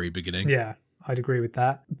very, very beginning. Yeah, I'd agree with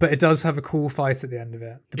that. But it does have a cool fight at the end of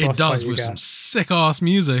it. It does, with some sick-ass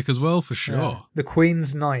music as well, for sure. Yeah. The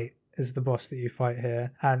Queen's Knight is the boss that you fight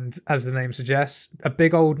here, and as the name suggests, a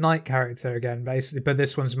big old knight character again, basically, but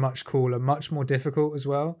this one's much cooler, much more difficult as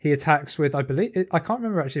well. He attacks with, I can't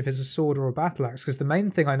remember actually if it's a sword or a battle axe, because the main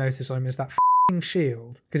thing I notice on him is that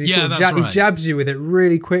shield, because he jabs you with it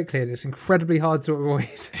really quickly, and it's incredibly hard to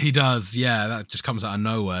avoid. He does, yeah, that just comes out of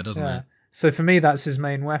nowhere, doesn't it? So for me, that's his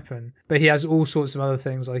main weapon. But he has all sorts of other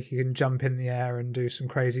things, like he can jump in the air and do some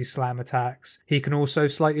crazy slam attacks. He can also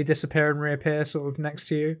slightly disappear and reappear sort of next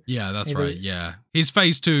to you. Yeah, that's right, yeah. His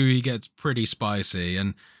phase 2, he gets pretty spicy.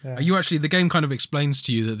 And the game kind of explains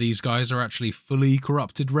to you that these guys are actually fully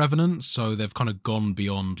corrupted revenants, so they've kind of gone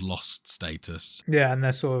beyond lost status. Yeah, and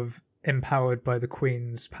they're sort of empowered by the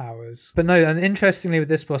Queen's powers. But no, and interestingly with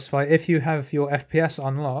this boss fight, if you have your FPS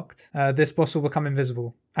unlocked, this boss will become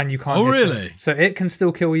invisible. And you can't hit it. So it can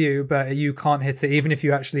still kill you, but you can't hit it. Even if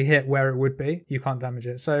you actually hit where it would be, you can't damage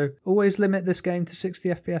it. So always limit this game to 60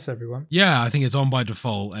 FPS, everyone. Yeah, I think it's on by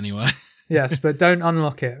default anyway. Yes, but don't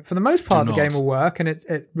unlock it. For the most part, the game will work, and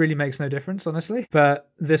it really makes no difference, honestly. But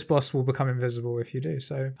this boss will become invisible if you do.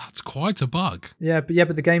 So that's quite a bug. Yeah,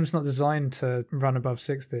 but the game's not designed to run above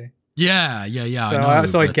 60. Yeah.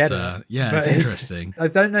 So I get it. Yeah, it's interesting. I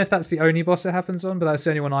don't know if that's the only boss it happens on, but that's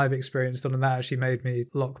the only one I've experienced on, and that actually made me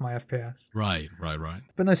lock my FPS. Right.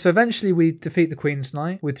 But no, so eventually we defeat the Queen's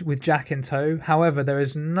Knight with Jack in tow. However, there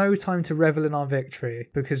is no time to revel in our victory,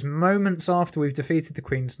 because moments after we've defeated the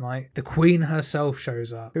Queen's Knight, the Queen herself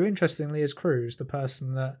shows up, who interestingly is Cruz, the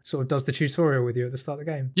person that sort of does the tutorial with you at the start of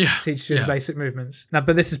the game. Yeah. Teaches you the basic movements. Now,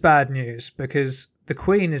 but this is bad news, because the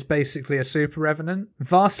Queen is basically a super revenant,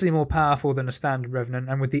 vastly more powerful than a standard revenant,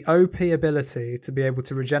 and with the OP ability to be able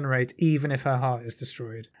to regenerate even if her heart is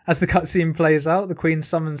destroyed. As the cutscene plays out, the Queen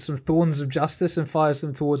summons some thorns of justice and fires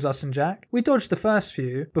them towards us and Jack. We dodge the first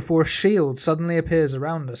few before a shield suddenly appears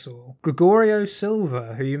around us all. Gregorio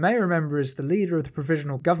Silva, who you may remember is the leader of the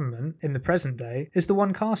provisional government in the present day, is the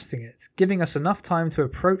one casting it, giving us enough time to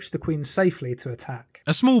approach the Queen safely to attack.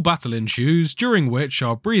 A small battle ensues, during which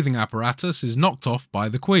our breathing apparatus is knocked off by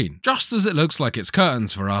the Queen. Just as it looks like it's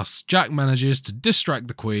curtains for us, Jack manages to distract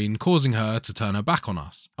the Queen, causing her to turn her back on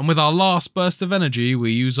us. And with our last burst of energy,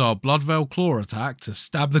 we use our Bloodveil Claw attack to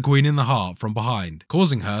stab the Queen in the heart from behind,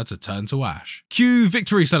 causing her to turn to ash. Cue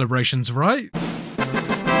victory celebrations, right?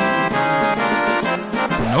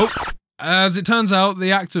 Nope. As it turns out,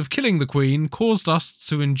 the act of killing the Queen caused us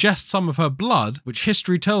to ingest some of her blood, which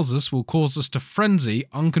history tells us will cause us to frenzy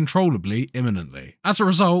uncontrollably imminently. As a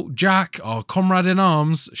result, Jack, our comrade in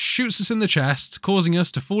arms, shoots us in the chest, causing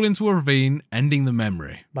us to fall into a ravine, ending the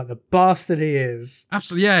memory. Like the bastard he is.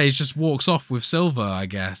 Absolutely, yeah, he just walks off with Silver, I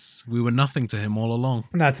guess. We were nothing to him all along.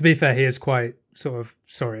 Now, to be fair, he is quite sort of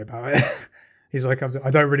sorry about it. He's like, I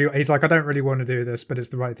don't really want to do this, but it's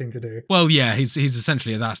the right thing to do. Well, yeah, he's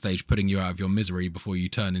essentially at that stage putting you out of your misery before you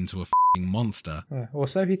turn into a f***ing monster. Or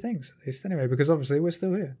so he thinks, at least anyway, because obviously we're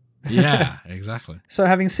still here. Yeah, exactly. So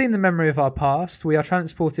having seen the memory of our past, we are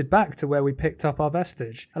transported back to where we picked up our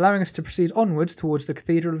vestige, allowing us to proceed onwards towards the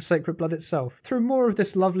Cathedral of Sacred Blood itself, through more of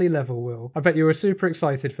this lovely level, Will. I bet you were super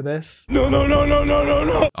excited for this. No.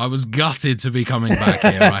 I was gutted to be coming back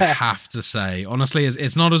here, I have to say. Honestly,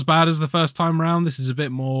 it's not as bad as the first time round. This is a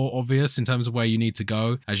bit more obvious in terms of where you need to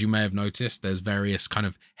go. As you may have noticed, there's various kind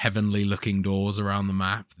of heavenly looking doors around the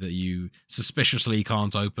map that you suspiciously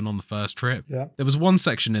can't open on the first trip. Yeah. There was one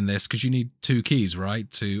section in this, because you need 2 keys,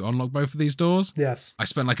 right, to unlock both of these doors? Yes. I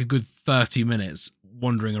spent like a good 30 minutes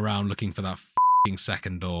wandering around looking for that f***ing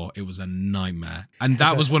second door. It was a nightmare. And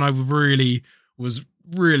that was when I was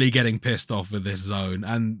really getting pissed off with this zone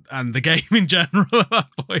and the game in general at that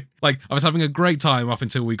point. Like, I was having a great time up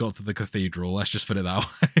until we got to the cathedral. Let's just put it that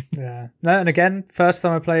way. Yeah. No, and again, first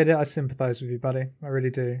time I played it, I sympathise with you, buddy. I really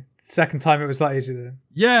do. Second time, it was a lot easier.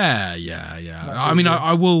 Yeah. I mean,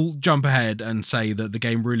 I will jump ahead and say that the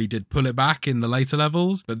game really did pull it back in the later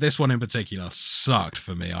levels, but this one in particular sucked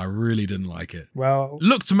for me. I really didn't like it. Well,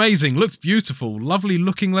 looked amazing, looked beautiful, lovely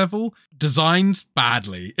looking level, designed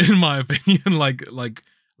badly, in my opinion. like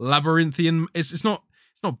labyrinthian. It's not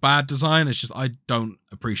bad design. It's just I don't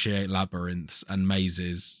appreciate labyrinths and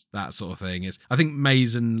mazes, that sort of thing. I think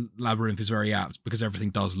maze and labyrinth is very apt because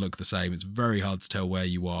everything does look the same. It's very hard to tell where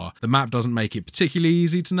you are. The map doesn't make it particularly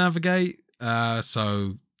easy to navigate.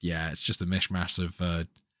 So yeah, it's just a mishmash of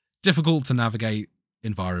difficult to navigate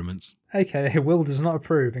environments. Okay, Will does not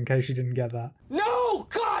approve, in case you didn't get that. No!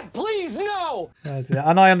 God, please, no!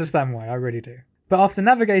 And I understand why, I really do. But after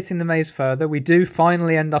navigating the maze further, we do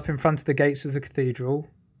finally end up in front of the gates of the cathedral,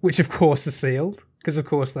 which of course are sealed, because of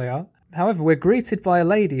course they are. However, we're greeted by a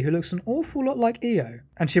lady who looks an awful lot like Io,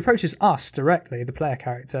 and she approaches us directly, the player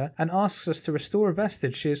character, and asks us to restore a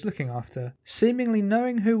vestige she is looking after, seemingly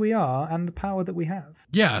knowing who we are and the power that we have.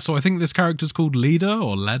 Yeah, so I think this character's called Leader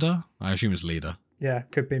or Leda. I assume it's Leader. Yeah,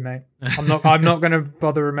 could be, mate. I'm not going to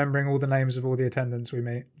bother remembering all the names of all the attendants we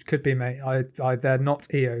meet. Could be, mate. They're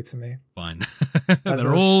not EO to me. Fine.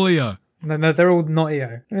 They're all EO. No, they're all not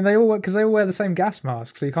EO. I mean, they all wear the same gas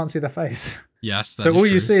mask, so you can't see their face. Yes, so all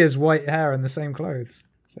you see is white hair and the same clothes.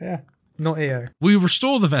 So yeah. Not EO. We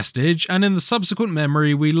restore the vestige, and in the subsequent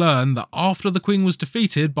memory we learn that after the Queen was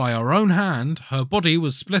defeated by our own hand, her body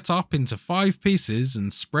was split up into 5 pieces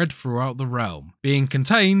and spread throughout the realm, being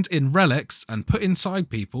contained in relics and put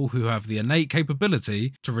inside people who have the innate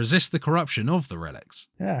capability to resist the corruption of the relics.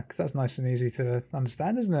 Yeah, because that's nice and easy to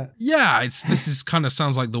understand, isn't it? Yeah, this is kind of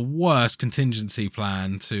sounds like the worst contingency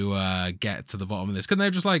plan to get to the bottom of this. Couldn't they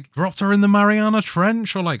have just like dropped her in the Mariana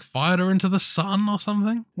Trench or like fired her into the sun or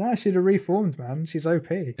something? No, she'd have reformed, man. She's OP.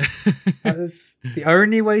 The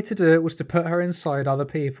only way to do it was to put her inside other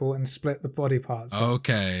people and split the body parts.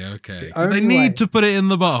 Okay. Did they need to put it in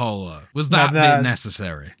the butthole though? Was that bit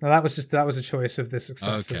necessary? No, that was a choice of the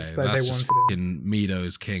successors. Okay, that's just fucking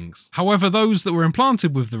Mido's kinks. However, those that were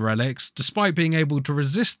implanted with the relics, despite being able to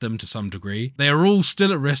resist them to some degree, they are all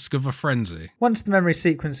still at risk of a frenzy. Once the memory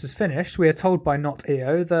sequence is finished, we are told by Not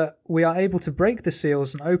EO that we are able to break the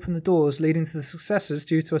seals and open the doors leading to the successors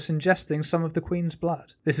due to us ingesting some of the Queen's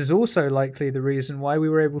blood. This is also likely the reason why we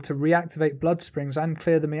were able to reactivate blood springs and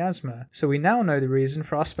clear the miasma, so we now know the reason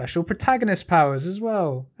for our special protagonist powers as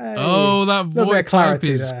well. Hey, oh, that void type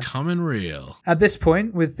is coming real. At this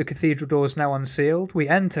point, with the cathedral doors now unsealed, we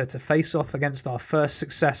enter to face off against our first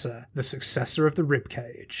successor, the successor of the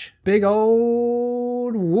ribcage. Big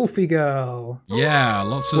old wolfy girl. Yeah,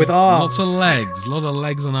 lots of legs, a lot of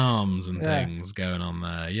legs and arms and things going on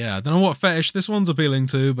there. Yeah, I don't know what fetish this one's appealing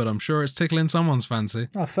to, but I'm sure it's tickling someone's fancy.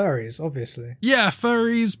 Oh, furries, obviously. Yeah,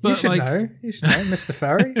 furries, but you should know, Mr.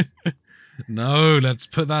 Furry. No, let's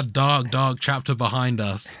put that dark chapter behind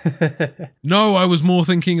us. No, I was more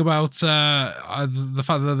thinking about the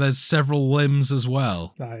fact that there's several limbs as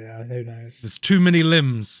well. Oh yeah, who knows? There's too many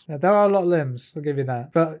limbs. Yeah, there are a lot of limbs, I'll give you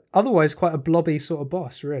that. But otherwise quite a blobby sort of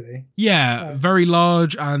boss, really. Yeah, very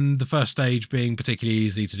large, and the first stage being particularly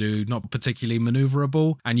easy to do, not particularly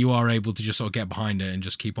maneuverable, and you are able to just sort of get behind it and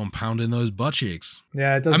just keep on pounding those butt cheeks.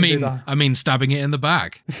 Yeah, it doesn't I mean, stabbing it in the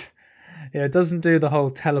back. Yeah, it doesn't do the whole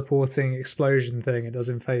teleporting explosion thing it does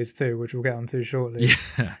in phase 2, which we'll get onto shortly.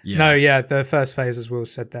 Yeah. No, yeah, the first phase, as Will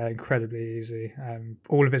said, they're incredibly easy.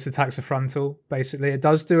 All of its attacks are frontal, basically. It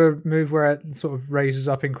does do a move where it sort of raises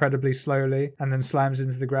up incredibly slowly and then slams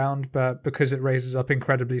into the ground, but because it raises up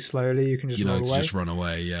incredibly slowly, you can just roll away. Just run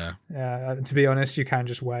away, yeah. Yeah, to be honest, you can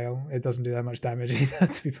just wail. It doesn't do that much damage either,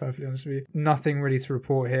 to be perfectly honest with you. Nothing really to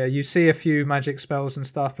report here. You see a few magic spells and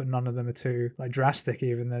stuff, but none of them are too drastic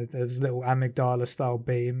even. There's little amygdala style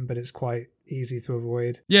beam, but it's quite easy to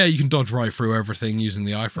avoid. Yeah, you can dodge right through everything using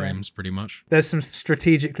the iframes, pretty much. There's some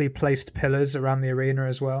strategically placed pillars around the arena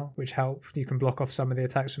as well, which help. You can block off some of the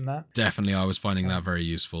attacks from that. Definitely, I was finding that very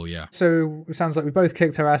useful, yeah. So it sounds like we both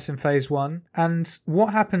kicked our ass in phase 1, and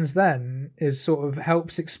what happens then is sort of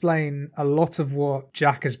helps explain a lot of what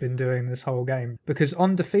Jack has been doing this whole game, because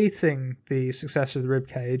on defeating the successor of the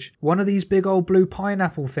ribcage, one of these big old blue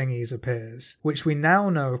pineapple thingies appears, which we now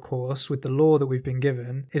know, of course, with the lore that we've been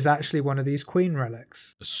given, is actually one of these queen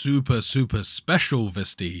relics. A super special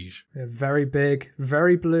vestige. They're very big,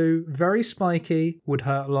 very blue, very spiky, would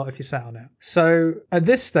hurt a lot if you sat on it. So at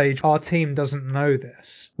this stage, our team doesn't know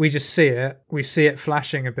this. We just see it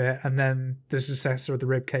flashing a bit, and then the successor of the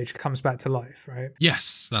ribcage comes back to life, right?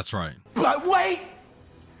 Yes, that's right. But wait!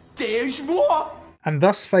 There's more! And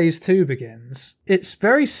thus phase 2 begins. It's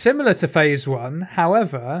very similar to phase 1,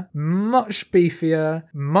 however, much beefier,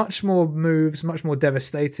 much more moves, much more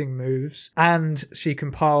devastating moves, and she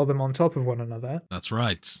can pile them on top of one another. That's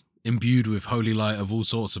right. Imbued with holy light of all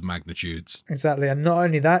sorts of magnitudes. Exactly, and not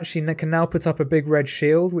only that, she can now put up a big red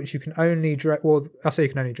shield, which you can only drain, well, I'll say you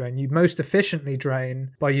can only drain, you most efficiently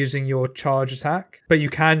drain by using your charge attack, but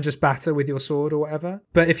you can just batter with your sword or whatever.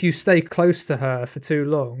 But if you stay close to her for too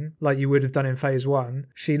long, like you would have done in phase 1,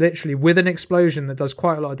 she literally, with an explosion that does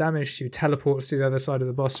quite a lot of damage to you, teleports to the other side of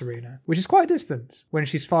the boss arena, which is quite a distance when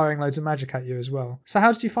she's firing loads of magic at you as well. So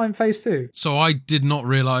how did you find phase 2? So I did not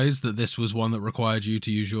realise that this was one that required you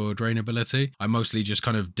to use your drain ability. I mostly just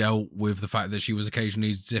kind of dealt with the fact that she was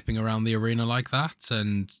occasionally zipping around the arena like that,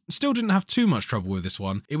 and still didn't have too much trouble with this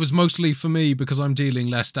one. It was mostly for me because I'm dealing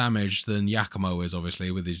less damage than Yakumo is,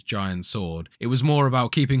 obviously, with his giant sword. It was more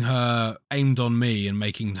about keeping her aimed on me and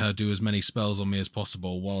making her do as many spells on me as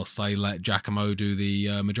possible, whilst I let Giacomo do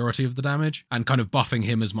the majority of the damage, and kind of buffing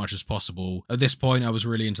him as much as possible. At this point, I was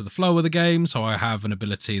really into the flow of the game, so I have an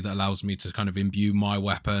ability that allows me to kind of imbue my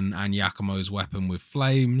weapon and Giacomo's weapon with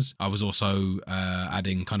flames. I was also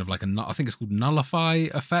adding kind of like I think it's called nullify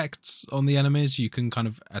effects on the enemies. You can kind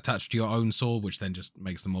of attach to your own sword, which then just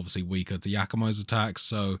makes them obviously weaker to Yakumo's attacks.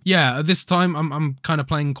 So yeah, at this time I'm kind of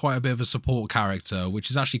playing quite a bit of a support character, which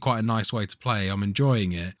is actually quite a nice way to play. I'm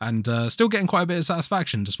enjoying it, and still getting quite a bit of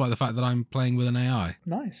satisfaction despite the fact that I'm playing with an AI.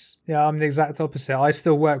 Nice. Yeah, I'm the exact opposite. I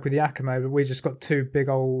still work with Yakumo, but we just got two big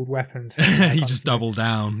old weapons. You just double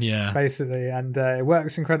down, yeah. Basically, and it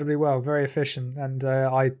works incredibly well, very efficient, and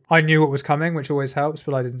I knew what was coming, which always helps,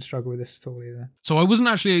 but I didn't struggle with this at all either. So I wasn't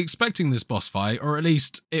actually expecting this boss fight, or at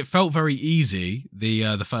least it felt very easy,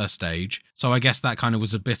 the first stage, so I guess that kind of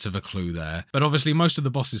was a bit of a clue there. But obviously most of the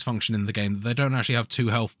bosses function in the game, they don't actually have 2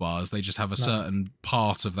 health bars, they just have a certain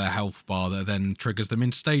part of their health bar that then triggers them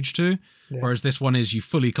into stage 2. Yeah. Whereas this one is you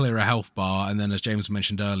fully clear a health bar, and then as James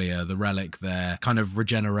mentioned earlier, the relic there kind of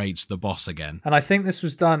regenerates the boss again. And I think this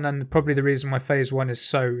was done, and probably the reason why phase 1 is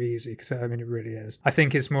so easy, because I mean it really is. I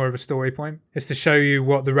think it's more of a story point. It's to show you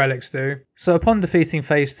what the relics do. So upon defeating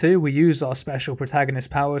phase 2, we use our special protagonist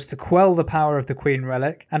powers to quell the power of the Queen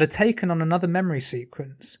relic, and are taken on another memory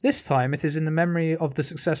sequence. This time it is in the memory of the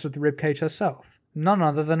successor of the ribcage herself. None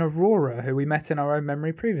other than Aurora, who we met in our own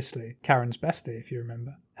memory previously. Karen's bestie, if you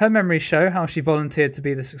remember. Her memories show how she volunteered to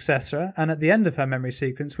be the successor, and at the end of her memory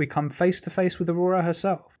sequence we come face to face with Aurora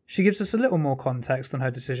herself. She gives us a little more context on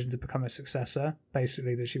her decision to become a successor,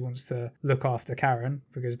 basically that she wants to look after Karen,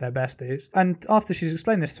 because they're besties. And after she's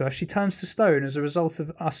explained this to us, she turns to stone as a result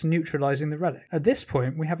of us neutralising the relic. At this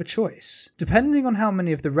point, we have a choice. Depending on how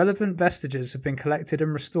many of the relevant vestiges have been collected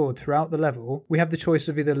and restored throughout the level, we have the choice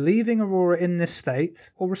of either leaving Aurora in this state,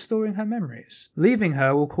 or restoring her memories. Leaving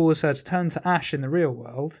her will cause her to turn to ash in the real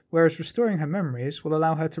world, killed, whereas restoring her memories will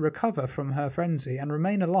allow her to recover from her frenzy and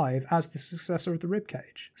remain alive as the successor of the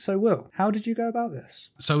ribcage. So Will, how did you go about this?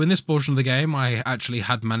 So in this portion of the game, I actually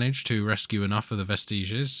had managed to rescue enough of the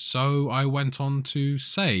vestiges, so I went on to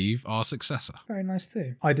save our successor. Very nice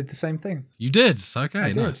too. I did the same thing. You did? Okay,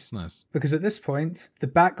 I did. Nice. Because at this point, the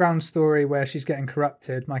background story where she's getting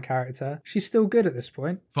corrupted, my character, she's still good at this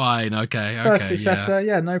point. Fine, okay. First successor,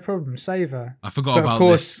 yeah, no problem, save her. I forgot about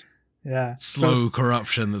this. Yeah. Slow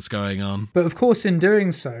corruption that's going on. But of course, in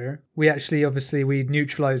doing so, we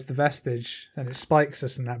neutralise the vestige and it spikes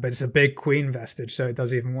us and that, but it's a big queen vestige, so it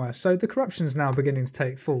does even worse. So the corruption's now beginning to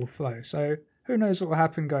take full flow. So who knows what will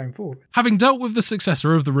happen going forward. Having dealt with the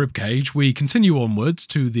successor of the ribcage, we continue onwards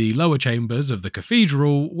to the lower chambers of the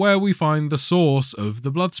cathedral, where we find the source of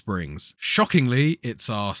the blood springs. Shockingly,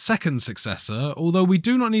 it's our second successor, although we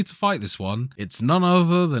do not need to fight this one. It's none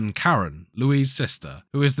other than Karen, Louis' sister,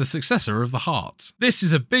 who is the successor of the heart. This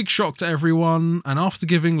is a big shock to everyone, and after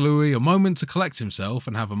giving Louis a moment to collect himself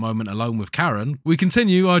and have a moment alone with Karen, we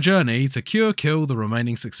continue our journey to kill the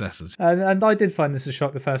remaining successors. And I did find this a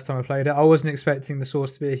shock the first time I played it. I wasn't expecting the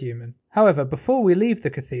source to be a human. However, before we leave the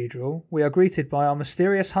cathedral, we are greeted by our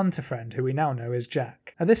mysterious hunter friend, who we now know as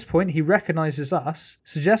Jack. At this point, he recognises us,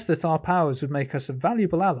 suggests that our powers would make us a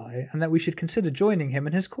valuable ally, and that we should consider joining him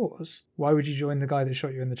in his cause. Why would you join the guy that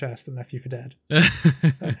shot you in the chest and left you for dead?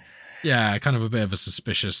 Yeah, kind of a bit of a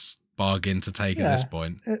suspicious bargain to take at this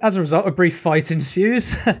point. As a result, a brief fight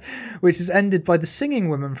ensues, which is ended by the singing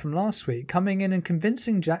woman from last week coming in and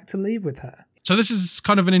convincing Jack to leave with her. So this is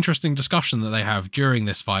kind of an interesting discussion that they have during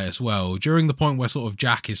this fight as well, during the point where sort of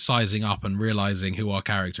Jack is sizing up and realising who our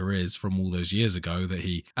character is from all those years ago that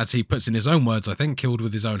he, as he puts in his own words, I think, killed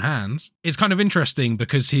with his own hands. It's kind of interesting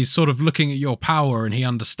because he's sort of looking at your power and he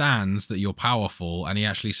understands that you're powerful, and he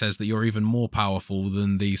actually says that you're even more powerful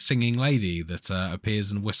than the singing lady that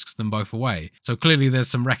appears and whisks them both away. So clearly there's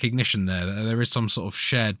some recognition there, that there is some sort of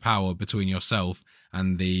shared power between yourself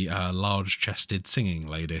and the large-chested singing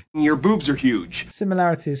lady. Your boobs are huge.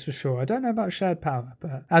 Similarities for sure. I don't know about shared power,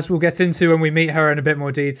 but as we'll get into when we meet her in a bit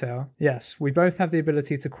more detail, yes, we both have the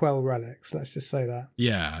ability to quell relics. Let's just say that.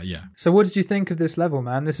 Yeah. So what did you think of this level,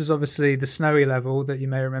 man? This is obviously the snowy level that you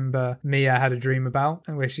may remember Mia had a dream about,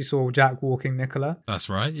 and where she saw Jack walking Nicola. That's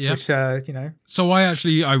right, yeah. Which, So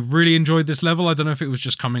I really enjoyed this level. I don't know if it was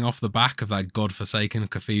just coming off the back of that godforsaken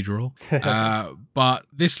cathedral. But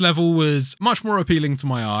this level was much more appealing to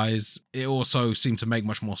my eyes. It also seemed to make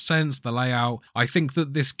much more sense, the layout. I think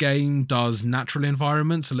that this game does natural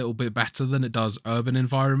environments a little bit better than it does urban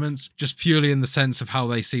environments, just purely in the sense of how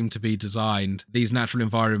they seem to be designed. These natural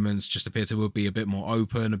environments just appear to be a bit more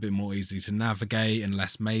open, a bit more easy to navigate and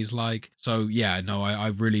less maze-like. So yeah, no, I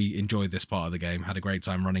really enjoyed this part of the game. Had a great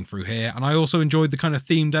time running through here. And I also enjoyed the kind of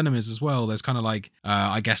themed enemies as well. There's kind of like,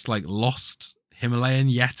 I guess like Lost Himalayan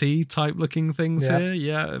Yeti type looking things here.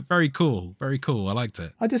 Yeah, very cool. Very cool. I liked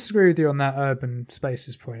it. I disagree with you on that urban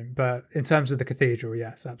spaces point, but in terms of the cathedral,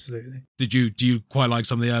 yes, absolutely. Do you quite like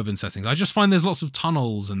some of the urban settings? I just find there's lots of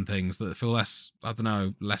tunnels and things that feel less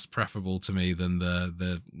preferable to me than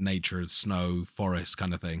the nature, snow, forest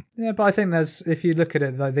kind of thing. Yeah, but I think if you look at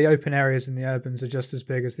it, the open areas in the urbans are just as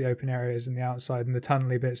big as the open areas in the outside, and the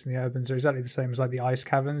tunnely bits in the urbans are exactly the same as like the ice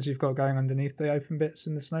caverns you've got going underneath the open bits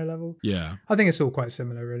in the snow level. Yeah. I think it's all quite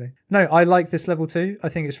similar, really. No, I like this level too. I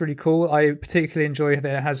think it's really cool. I particularly enjoy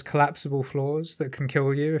that it has collapsible floors that can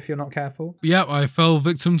kill you if you're not careful. Yeah, I fell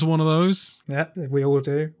victim to one of those. Yeah, we all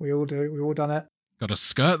do. We've all done it. Got to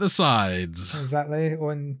skirt the sides. Exactly.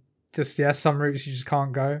 Or some routes you just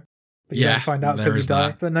can't go. But you don't find out there till you is die.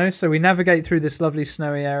 that. But no, so we navigate through this lovely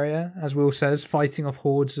snowy area, as Will says, fighting off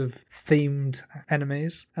hordes of themed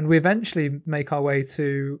enemies. And we eventually make our way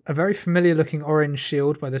to a very familiar looking orange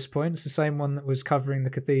shield by this point. It's the same one that was covering the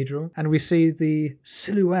cathedral. And we see the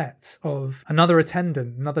silhouette of another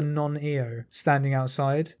attendant, another non-EO, standing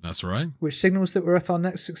outside. That's right. Which signals that we're at our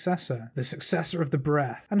next successor, the successor of the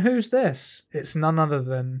breath. And who's this? It's none other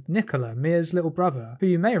than Nicola, Mia's little brother, who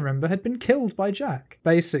you may remember had been killed by Jack.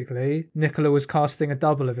 Basically, Nicola was casting a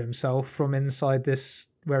double of himself from inside this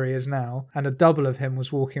where he is now, and a double of him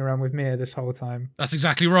was walking around with Mia this whole time. That's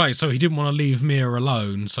exactly right. So he didn't want to leave Mia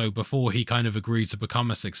alone. So before he kind of agreed to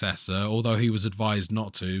become a successor, although he was advised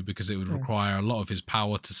not to because it would require a lot of his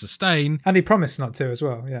power to sustain. And he promised not to as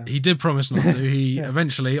well, yeah. He did promise not to. He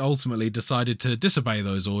ultimately decided to disobey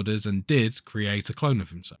those orders and did create a clone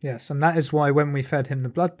of himself. Yes, and that is why when we fed him the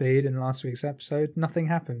blood bead in last week's episode, nothing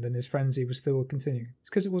happened and his frenzy was still continuing. It's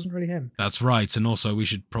because it wasn't really him. That's right. And also we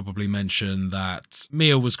should probably mention that Mia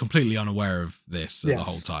Mia was completely unaware of this the Yes.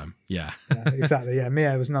 whole time. Yeah. Yeah, exactly. Yeah,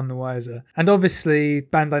 Mia was none the wiser. And obviously,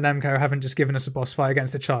 Bandai Namco haven't just given us a boss fight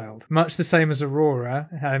against a child. Much the same as Aurora,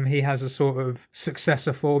 he has a sort of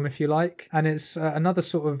successor form, if you like. And it's another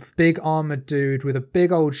sort of big armoured dude with a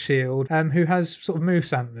big old shield who has sort of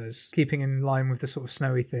moose antlers, keeping in line with the sort of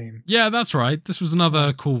snowy theme. Yeah, that's right. This was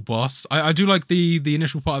another cool boss. I do like the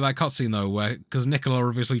initial part of that cutscene, though, where because Nicola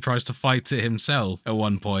obviously tries to fight it himself at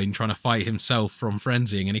one point, trying to fight himself from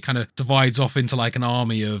frenzying, and he kind of divides off into like an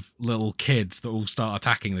army of little kids that all start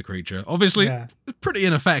attacking the creature. Obviously, pretty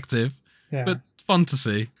ineffective, but fun to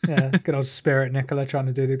see. Yeah, good old Spirit Nicola trying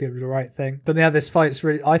to do the right thing. But yeah,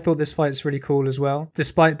 I thought this fight's really cool as well.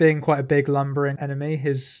 Despite being quite a big lumbering enemy,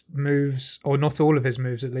 his moves, or not all of his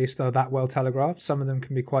moves at least, are that well telegraphed. Some of them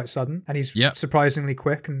can be quite sudden, and he's surprisingly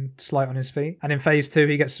quick and slight on his feet. And in phase 2,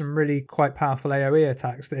 he gets some really quite powerful AoE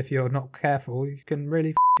attacks that if you're not careful, you can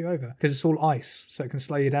really you over, because it's all ice, so it can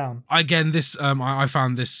slow you down. Again, this I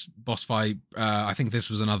found this boss fight, I think this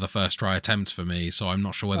was another first try attempt for me, so I'm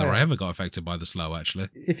not sure whether I ever got affected by the slow, actually.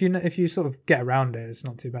 If you sort of get around it, it's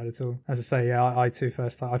not too bad at all. As I say, I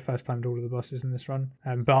first timed all of the bosses in this run,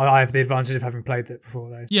 but I have the advantage of having played it before,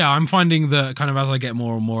 though. Yeah, I'm finding that kind of as I get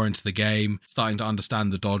more and more into the game, starting to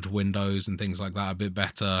understand the dodge windows and things like that a bit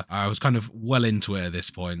better. I was kind of well into it at this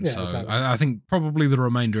point, so exactly. I think probably the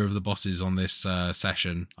remainder of the bosses on this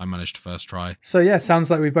session I managed to first try. So yeah,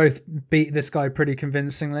 sounds like we both beat this guy pretty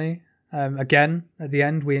convincingly. Again, at the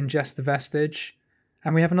end, we ingest the vestige.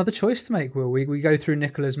 And we have another choice to make, Will. We go through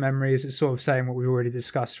Nicola's memories. It's sort of saying what we've already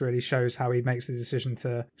discussed, really shows how he makes the decision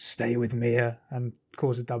to stay with Mia and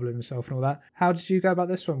cause a double of himself and all that. How did you go about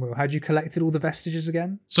this one, Will? Had you collected all the vestiges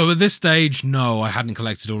again? So at this stage, no, I hadn't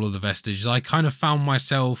collected all of the vestiges. I kind of found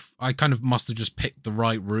myself, I kind of must have just picked the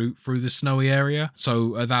right route through the snowy area.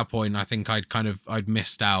 So at that point, I think I'd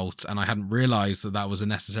missed out, and I hadn't realised that was a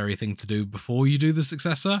necessary thing to do before you do the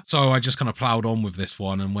successor. So I just kind of ploughed on with this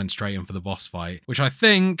one and went straight in for the boss fight, which I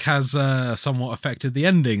think has somewhat affected the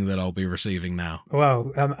ending that I'll be receiving now.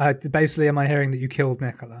 Well, basically, am I hearing that you killed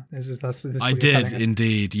Nicola? I did,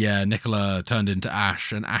 indeed. Yeah, Nicola turned into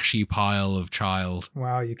ash, an ashy pile of child.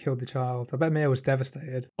 Wow, you killed the child. I bet Mia was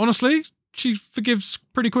devastated. Honestly, she forgives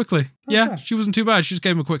pretty quickly. Yeah, she wasn't too bad. She just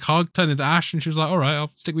gave him a quick hug, turned into ash, and she was like, all right,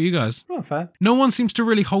 I'll stick with you guys. Oh, fair. No one seems to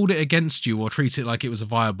really hold it against you or treat it like it was a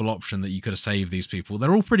viable option that you could have saved these people.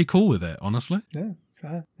 They're all pretty cool with it, honestly. Yeah.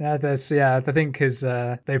 Yeah, I think because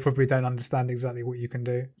they probably don't understand exactly what you can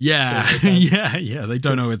do. Yeah, yeah. They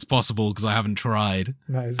don't know it's possible because I haven't tried.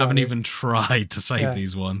 No, exactly. I haven't even tried to save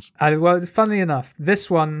these ones. Well, funnily enough, this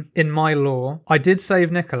one, in my lore, I did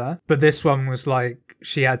save Nicola, but this one was like,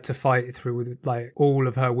 she had to fight through with like all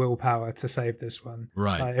of her willpower to save this one.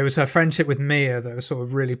 Right. It was her friendship with Mia that sort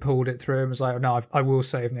of really pulled it through and was like, oh, no, I will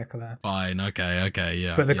save Nicola. Fine, okay,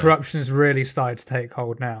 yeah. But the corruption's really started to take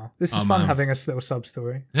hold now. This is fun having a little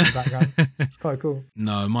sub-story in the background. It's quite cool.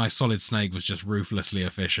 No, my Solid Snake was just ruthlessly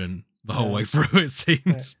efficient the whole way through, it seems.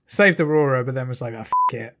 Yeah. Saved Aurora, but then was like,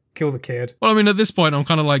 it. Kill the kid. Well, I mean, at this point, I'm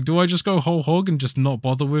kind of like, do I just go whole hog and just not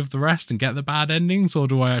bother with the rest and get the bad endings, or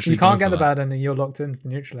do I actually? You can't get the bad ending. You're locked into the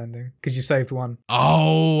neutral ending because you saved one.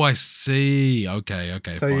 Oh, I see. Okay.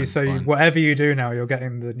 Fine. Whatever you do now, you're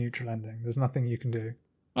getting the neutral ending. There's nothing you can do.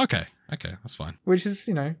 Okay, that's fine. Which is,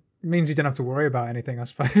 it means you don't have to worry about anything, I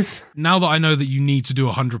suppose. Now that I know that you need to do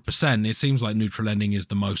 100%, it seems like neutral ending is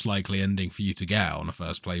the most likely ending for you to get on a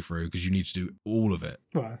first playthrough because you need to do all of it.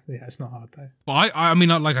 Well, yeah, it's not hard though. But I mean,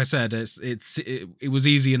 like I said, it was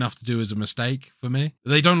easy enough to do as a mistake for me.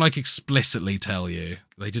 They don't explicitly tell you.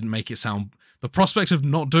 They didn't make it sound. The prospect of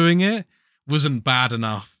not doing it wasn't bad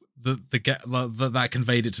enough that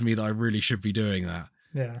conveyed it to me that I really should be doing that.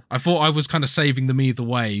 Yeah. I thought I was kind of saving them either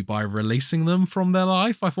way by releasing them from their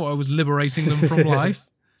life. I thought I was liberating them from life.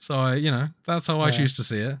 So, that's how I choose to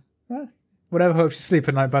see it. Well, whatever helps you sleep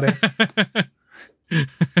at night, buddy.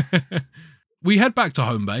 We head back to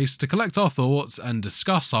home base to collect our thoughts and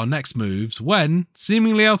discuss our next moves when,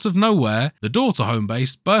 seemingly out of nowhere, the door to home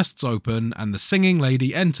base bursts open and the singing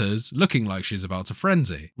lady enters, looking like she's about to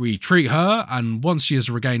frenzy. We treat her, and once she has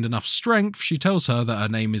regained enough strength, she tells her that her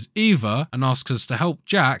name is Eva and asks us to help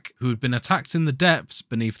Jack, who had been attacked in the depths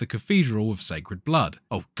beneath the Cathedral of Sacred Blood.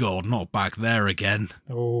 Oh god, not back there again.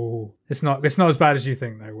 Oh, it's not as bad as you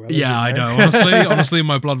think, though, Will. Yeah, I know. Honestly,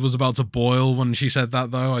 my blood was about to boil when she said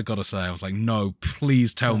that, though. I gotta say, I was like, no,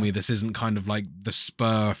 please tell me this isn't kind of like the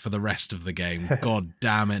spur for the rest of the game. God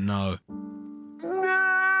damn it, no.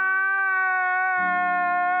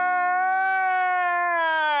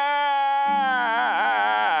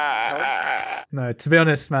 No, to be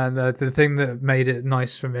honest, man, the thing that made it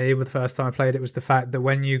nice for me with the first time I played it was the fact that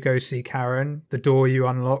when you go see Karen, the door you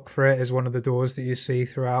unlock for it is one of the doors that you see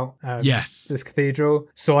throughout this cathedral.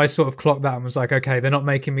 So I sort of clocked that and was like, okay, they're not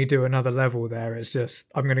making me do another level there. It's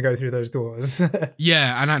just, I'm going to go through those doors.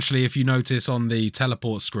 Yeah, and actually, if you notice on the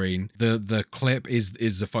teleport screen, the clip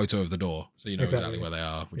is a photo of the door. So you know exactly where they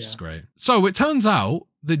are, which is great. So it turns out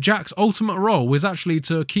that Jack's ultimate role was actually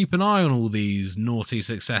to keep an eye on all these naughty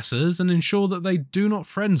successors and ensure that they do not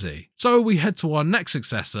frenzy. So we head to our next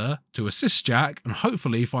successor to assist Jack and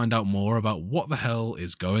hopefully find out more about what the hell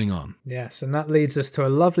is going on. Yes, and that leads us to a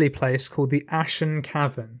lovely place called the Ashen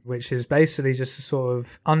Cavern, which is basically just a sort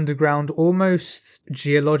of underground, almost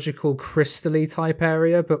geological crystal-y type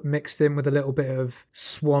area, but mixed in with a little bit of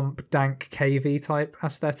swamp, dank, cavey type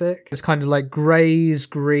aesthetic. It's kind of like greys,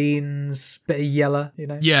 greens, bit of yellow, you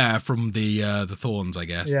know? Yeah, from the thorns, I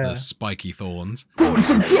guess, the spiky thorns. Thorns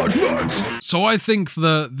of judgment! So I think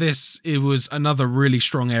that it was another really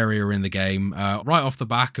strong area in the game. Right off the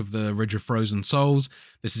back of the Ridge of Frozen Souls,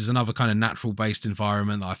 this is another kind of natural-based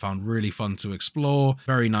environment that I found really fun to explore.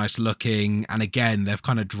 Very nice looking. And again, they've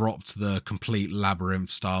kind of dropped the complete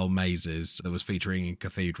labyrinth-style mazes that was featuring in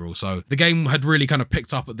Cathedral. So the game had really kind of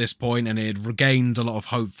picked up at this point, and it had regained a lot of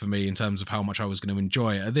hope for me in terms of how much I was going to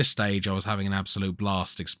enjoy it. At this stage, I was having an absolute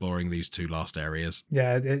blast exploring these two last areas.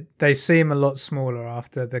 Yeah, they seem a lot smaller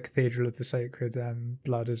after the Cathedral of the Sacred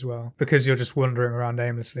Blood as well, because you're just wandering around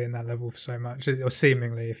aimlessly in that level for so much, or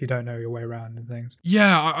seemingly, if you don't know your way around and things.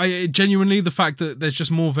 Yeah, I genuinely, the fact that there's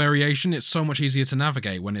just more variation, it's so much easier to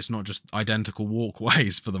navigate when it's not just identical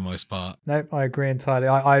walkways for the most part. Nope, I agree entirely.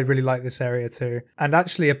 I really like this area too. And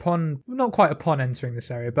actually not quite upon entering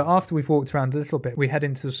this area, but after we've walked around a little bit, we head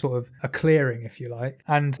into sort of a clearing, if you like.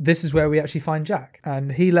 And this is where we actually find Jack.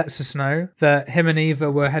 And he lets us know that him and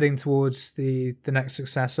Eva were heading towards the next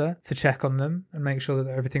successor to check on them and make sure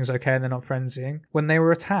that everything's okay and they're not frenzying, when they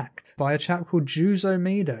were attacked by a chap called Juzo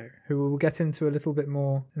Mido, who we'll get into a little bit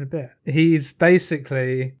more in a bit. He's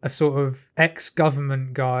basically a sort of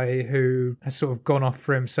ex-government guy who has sort of gone off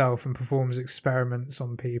for himself and performs experiments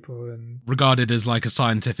on people, and regarded as like a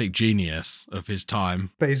scientific genius of his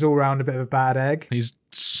time. But he's all round a bit of a bad egg. He's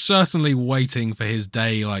certainly waiting for his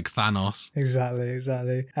day like Thanos.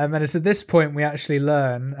 Exactly. And it's at this point we actually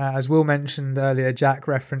learn, as Will mentioned earlier, Jack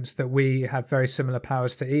referenced that we have very similar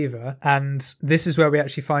powers to Eva, and this is where we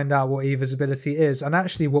actually find out what Eva's ability is, and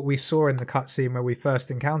actually what we saw in the cutscene where we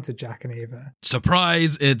first encountered Jack and Eva.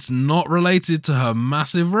 Surprise, it's not related to her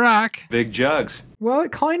massive rack. Big jugs. Well,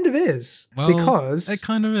 it kind of is. Well, because it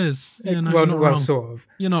kind of is. Sort of.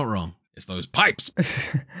 You're not wrong. It's those pipes.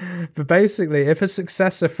 But basically, if a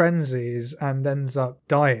successor frenzies and ends up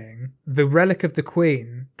dying, the relic of the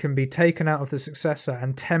Queen can be taken out of the successor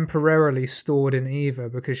and temporarily stored in Eva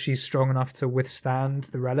because she's strong enough to withstand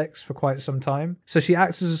the relics for quite some time. So she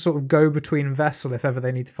acts as a sort of go-between vessel if ever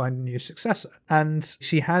they need to find a new successor. And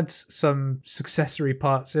she had some successory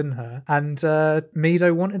parts in her, and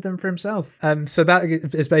Mido wanted them for himself. So that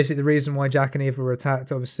is basically the reason why Jack and Eva were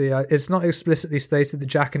attacked, obviously. It's not explicitly stated that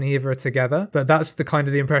Jack and Eva are together, but that's the kind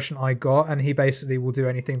of the impression I got, and he basically will do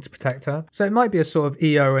anything to protect her. So it might be a sort of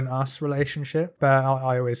EO and us relationship, but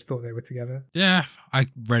I always thought they were together. Yeah, I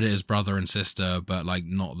read it as brother and sister, but like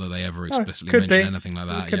not that they ever explicitly mention anything like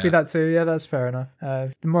that. It could be that too. Yeah, that's fair enough.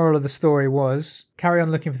 The moral of the story was carry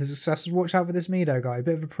on looking for the successors. Watch out for this Mido guy, a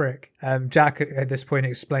bit of a prick. Jack at this point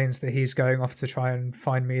explains that he's going off to try and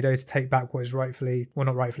find Mido to take back what is rightfully, well,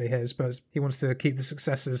 not rightfully his, but he wants to keep the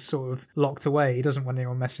successors sort of locked away. He doesn't want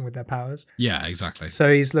anyone messing with their powers. Yeah, exactly.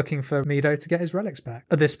 So he's looking for Mido to get his relics back.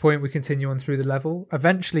 At this point, we continue on through the level,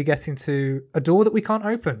 eventually getting to a door that we can't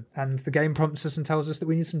open, and the game prompts us and tells us that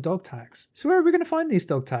we need some dog tags. So where are we going to find these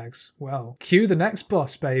dog tags? Well, cue the next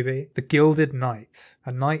boss, baby. The Gilded Knight.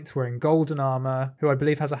 A knight wearing golden armor, who I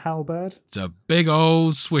believe has a halberd. It's a big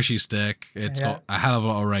old swishy stick. It's got a hell of a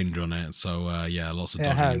lot of range on it, so lots of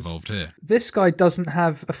dodging involved here. This guy doesn't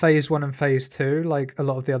have a phase 1 and phase 2 like a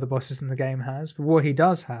lot of the other bosses in the game has, but what he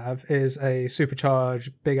does have is a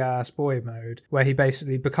supercharged big ass boy mode where he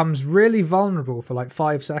basically becomes really vulnerable for like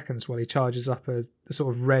 5 seconds while he charges up a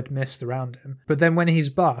sort of red mist around him. But then when he's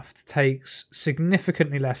buffed, takes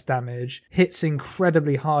significantly less damage, hits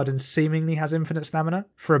incredibly hard, and seemingly has infinite stamina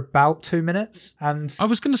for about 2 minutes. And I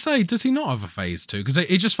was going to say, does he not have a phase 2? Because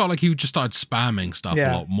it just felt like he just started spamming stuff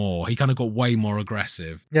a lot more. He kind of got way more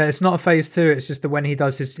aggressive. Yeah, it's not a phase 2. It's just that when he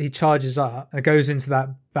does he charges up and goes into that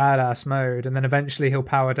badass mode, and then eventually he'll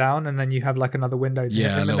power down, and then you have like another window to hit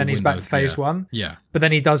him, and then he's back to phase 1. Yeah. But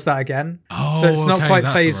then he does that again. Oh, so it's not quite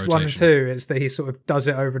that's phase 1 and 2. It's that he sort of does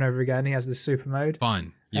it over and over again. He has this super mode.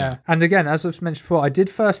 Fine. Yeah. And again, as I've mentioned before, I did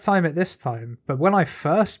first time it this time, but when I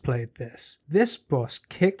first played this boss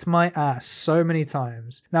kicked my ass so many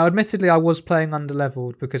times. Now, admittedly, I was playing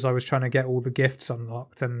underleveled because I was trying to get all the gifts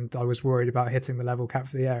unlocked and I was worried about hitting the level cap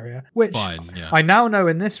for the area, which I now know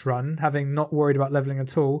in this run, having not worried about leveling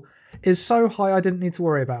at all, is so high I didn't need to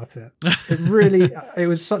worry about it. It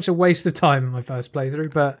was such a waste of time in my first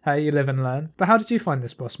playthrough, but hey, you live and learn. But how did you find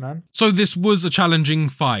this boss, man? So this was a challenging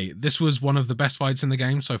fight. This was one of the best fights in the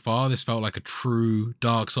game so far. This felt like a true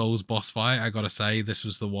Dark Souls boss fight, I gotta say. This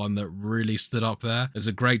was the one that really stood up there as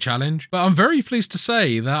a great challenge. But I'm very pleased to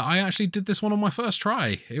say that I actually did this one on my first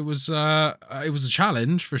try. It was a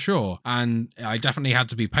challenge for sure, and I definitely had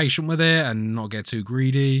to be patient with it and not get too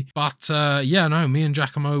greedy. But me and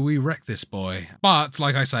Giacomo, we wrecked this boy. But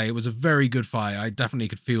like I say, it was a very good fight. I definitely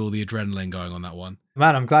could feel the adrenaline going on that one.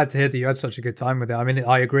 Man, I'm glad to hear that you had such a good time with it. I mean,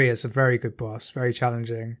 I agree, it's a very good boss, very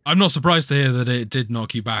challenging. I'm not surprised to hear that it did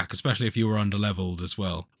knock you back, especially if you were underleveled as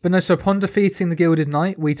well. But no, so upon defeating the Gilded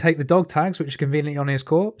Knight, we take the dog tags, which are conveniently on his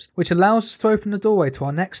corpse, which allows us to open the doorway to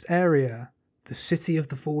our next area, the City of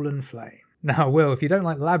the Fallen Flame. Now, Will, if you don't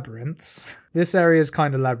like labyrinths, this area is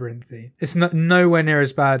kind of labyrinthy. It's nowhere near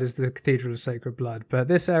as bad as the Cathedral of Sacred Blood, but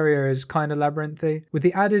this area is kind of labyrinthy with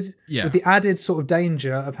the added sort of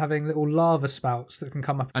danger of having little lava spouts that can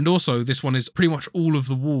come up. And also, this one is pretty much all of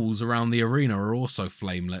the walls around the arena are also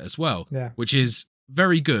flame lit as well, which is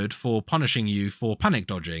very good for punishing you for panic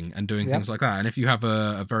dodging and doing things like that. And if you have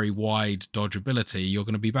a very wide dodge ability, you're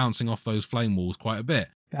going to be bouncing off those flame walls quite a bit.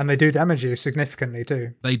 And they do damage you significantly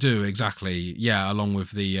too. They do, exactly. Yeah, along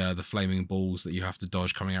with the flaming balls that you have to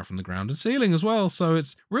dodge coming out from the ground and ceiling as well. So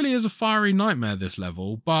it's really is a fiery nightmare, this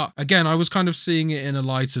level. But again, I was kind of seeing it in a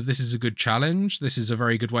light of this is a good challenge. This is a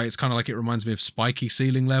very good way. It's kind of like it reminds me of spiky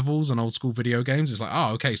ceiling levels on old school video games. It's like,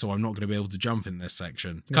 oh, okay, so I'm not going to be able to jump in this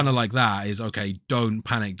section. Kind of like that is, okay, don't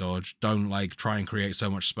panic dodge. Don't like try and create so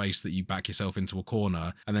much space that you back yourself into a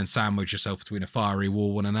corner and then sandwich yourself between a fiery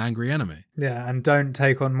wall and an angry enemy. Yeah, and don't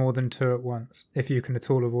take on more than 2 at once, if you can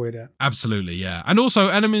at all avoid it. Absolutely, yeah. And also,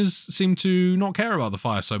 enemies seem to not care about the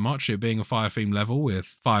fire so much, it being a fire-themed level with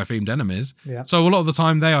fire-themed enemies. Yeah. So a lot of the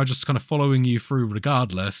time, they are just kind of following you through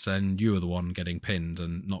regardless, and you are the one getting pinned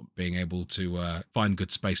and not being able to find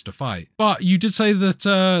good space to fight. But you did say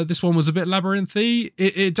that this one was a bit labyrinthy.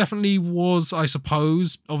 It definitely was, I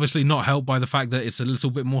suppose. Obviously not helped by the fact that it's a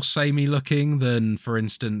little bit more samey looking than, for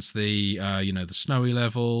instance, the snowy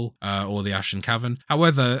level or the Ashen Cavern.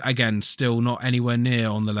 However, again, still not anywhere near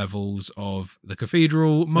on the levels of the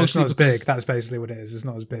Cathedral. Mostly it's not as big. That's basically what it is. It's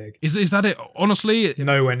not as big. Is that it? Honestly,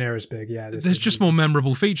 nowhere near as big. Yeah, there's just more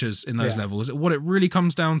memorable features in those levels. What it really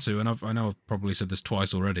comes down to, and I know I've probably said this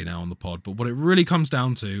twice already now on the pod, but what it really comes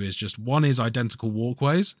down to is just one is identical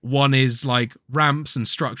walkways, one is like ramps and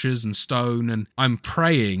structures and stone. And I'm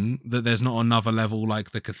praying that there's not another level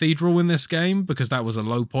like the Cathedral in this game, because that was a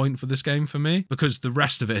low point for this game for me. Because the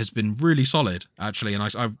rest of it has been really solid actually, and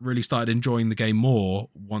I've really started enjoying the game more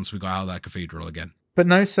once we got out of that cathedral again. But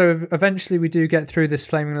no, so eventually we do get through this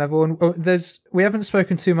flaming level, and we haven't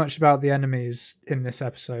spoken too much about the enemies in this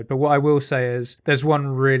episode, but what I will say is there's one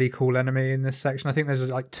really cool enemy in this section. I think there's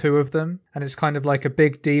like 2 of them, and it's kind of like a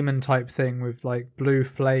big demon type thing with like blue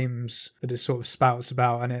flames that it sort of spouts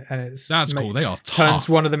about, and it's that's cool. They are tough. Turns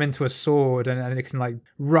one of them into a sword, and it can like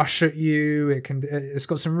rush at you. It's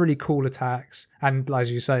got some really cool attacks, and as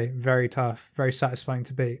you say, very tough, very satisfying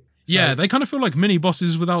to beat. Yeah, they kind of feel like mini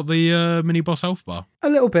bosses without the mini boss health bar. A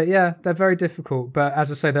little bit, yeah. They're very difficult, but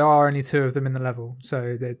as I say, there are only 2 of them in the level,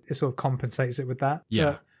 so it sort of compensates it with that.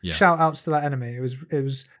 Yeah. Yeah. Shout outs to that enemy. It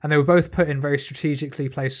was, and they were both put in very strategically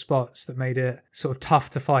placed spots that made it sort of tough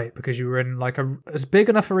to fight because you were in like as big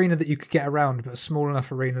enough arena that you could get around, but a small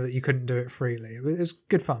enough arena that you couldn't do it freely. It was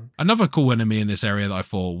good fun. Another cool enemy in this area that I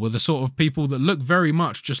thought were the sort of people that look very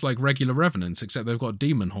much just like regular revenants, except they've got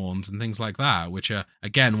demon horns and things like that, which are,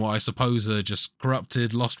 again, what I suppose are just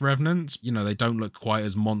corrupted lost revenants. You know, they don't look quite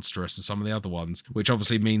as monstrous as some of the other ones, which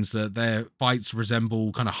obviously means that their fights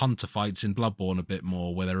resemble kind of hunter fights in Bloodborne a bit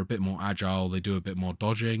more, where they're a bit more agile, they do a bit more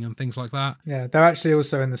dodging and things like that. Yeah, they're actually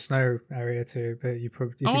also in the snow area too, but if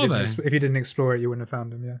you didn't explore it, you wouldn't have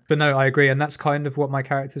found them. Yeah, but no, I agree, and that's kind of what my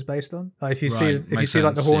character's based on. Like if you see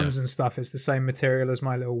like the horns and stuff, it's the same material as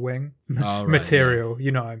my little wing. Material,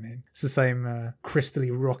 you know what I mean? It's the same crystally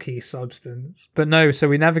rocky substance. But no, so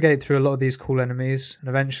we navigate through a lot of these cool enemies, and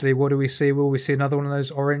eventually, what do we see? Well, we see another one of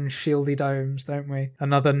those orange shieldy domes, don't we?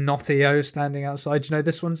 Another Notio standing outside. Do you know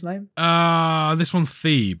this one's name? This one's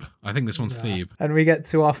Thieves. Thebe. I think this one's Thebe. And we get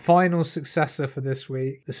to our final successor for this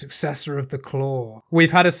week, the successor of the claw.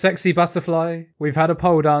 We've had a sexy butterfly. We've had a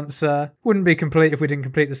pole dancer. Wouldn't be complete if we didn't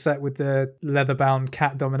complete the set with the leather-bound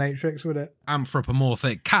cat dominatrix, would it?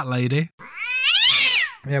 Anthropomorphic cat lady.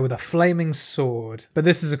 Yeah, with a flaming sword. But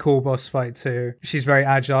this is a cool boss fight too. She's very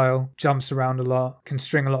agile, jumps around a lot, can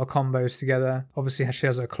string a lot of combos together. Obviously, she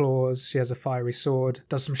has her claws, she has a fiery sword,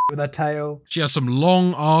 does some shit with her tail. She has some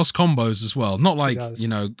long ass combos as well. Not like,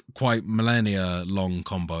 quite millennia long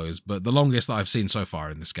combos, but the longest that I've seen so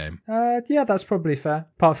far in this game. Yeah, that's probably fair.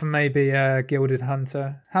 Apart from maybe Gilded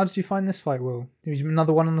Hunter. How did you find this fight, Will?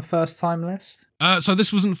 Another one on the first time list? So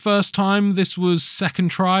this wasn't first time, this was second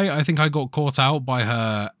try. I think I got caught out by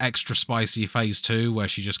her extra spicy phase 2, where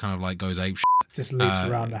she just kind of like goes ape shit. Just loops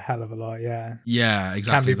around a hell of a lot, yeah. Yeah,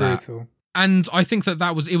 exactly. Can be brutal. And I think that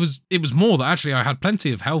it was more that actually I had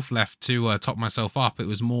plenty of health left to top myself up. It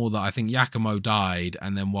was more that I think Yakumo died,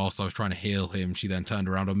 and then whilst I was trying to heal him, she then turned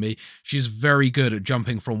around on me. She's very good at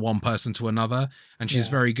jumping from one person to another, and she's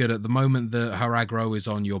very good at the moment that her aggro is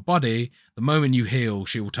on your body, the moment you heal,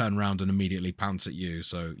 she will turn around and immediately pounce at you.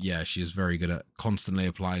 So yeah, she is very good at constantly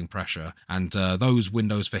applying pressure, and those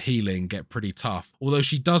windows for healing get pretty tough. Although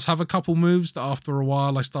she does have a couple moves that after a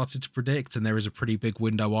while I started to predict, and there is a pretty big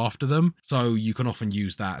window after them. So you can often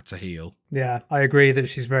use that to heal. Yeah, I agree that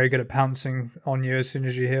she's very good at pouncing on you as soon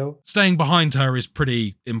as you heal. Staying behind her is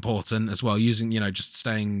pretty important as well, using, just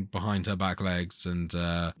staying behind her back legs and...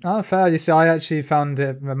 Oh, fair. You see, I actually found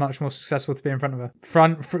it much more successful to be in front of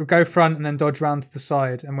her. Go front and then dodge round to the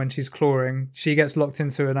side, and when she's clawing, she gets locked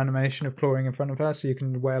into an animation of clawing in front of her, so you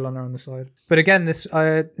can wail on her on the side. But again, this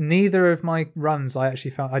neither of my runs, I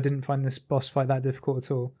didn't find this boss fight that difficult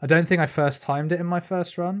at all. I don't think I first timed it in my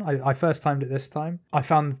first run. I first timed it this time. I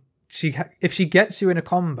found if she gets you in a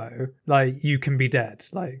combo, like, you can be dead,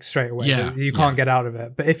 like, straight away. Yeah, you can't get out of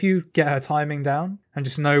it. But if you get her timing down and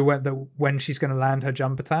just know when she's going to land her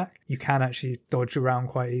jump attack, you can actually dodge around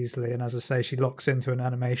quite easily. And as I say, she locks into an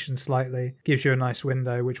animation slightly, gives you a nice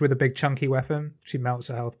window, which with a big chunky weapon, she melts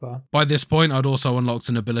a health bar. By this point, I'd also unlocked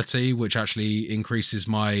an ability which actually increases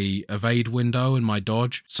my evade window and my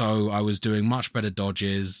dodge. So I was doing much better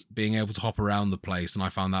dodges, being able to hop around the place, and I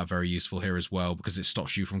found that very useful here as well, because it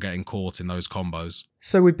stops you from getting caught in those combos.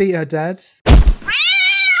 So we beat her dead.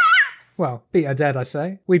 Well, beat her dead, I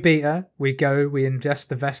say. We beat her. We ingest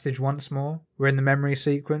the vestige once more. We're in the memory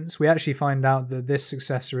sequence. We actually find out that this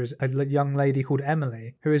successor is a young lady called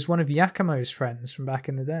Emily, who is one of Yakumo's friends from back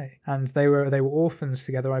in the day. And they were orphans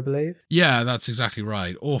together, I believe. Yeah, that's exactly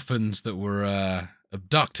right. Orphans that were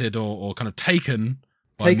abducted or kind of taken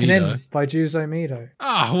in by Juzo Mido.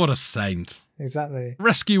 Ah, what a saint. Exactly.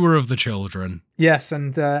 Rescuer of the children. Yes,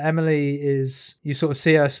 and Emily is, you sort of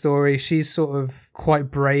see her story, she's sort of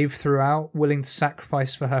quite brave throughout, willing to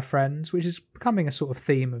sacrifice for her friends, which is becoming a sort of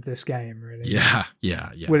theme of this game, really. Yeah.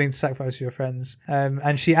 Willing to sacrifice for your friends.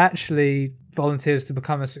 And she actually volunteers to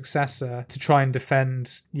become a successor to try and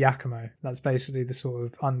defend Yakumo. That's basically the sort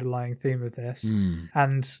of underlying theme of this.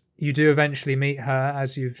 And you do eventually meet her,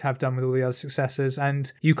 as you have done with all the other successors,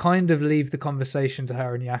 and you kind of leave the conversation to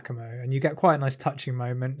her and Yakumo, and you get quite a nice touching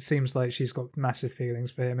moment. Seems like she's got massive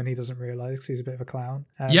feelings for him, and he doesn't realise because he's a bit of a clown.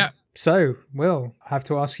 Yeah. So, Will, I have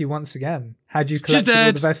to ask you once again. Had you collected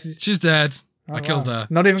all the vestiges? She's dead. Oh, I killed her.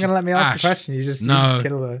 Not even going to let me ask Ash. the question. You just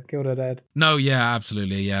killed her dead. No, yeah,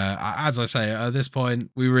 absolutely. Yeah. As I say, at this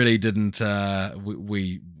point, we really didn't,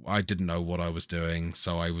 I didn't know what I was doing.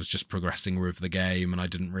 So I was just progressing with the game and I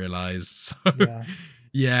didn't realise. So, yeah.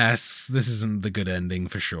 Yes, this isn't the good ending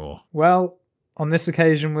for sure. Well, on this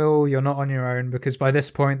occasion, Will, you're not on your own, because by this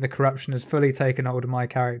point, the corruption has fully taken hold of my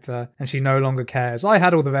character and she no longer cares. I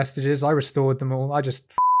had all the vestiges. I restored them all. I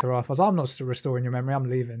just her off. I was like, I'm not still restoring your memory. I'm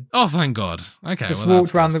leaving. Oh, thank God. Okay. Just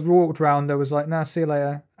walked around. I was like, nah, see you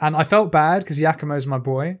later. And I felt bad because Yakumo's my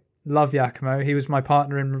boy. Love Yakumo. He was my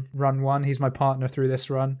partner in run 1. He's my partner through this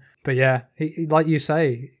run. But yeah, he like you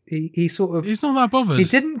say, he sort of... He's not that bothered. He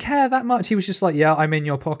didn't care that much. He was just like, yeah, I'm in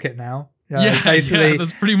your pocket now. Yeah,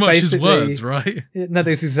 that's pretty much his words, right? No,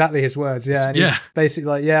 that's exactly his words, yeah. And yeah. Basically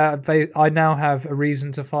like, yeah, I now have a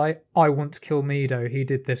reason to fight. I want to kill Mido. He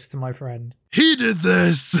did this to my friend. He did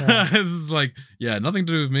this! Yeah. It's like, yeah, nothing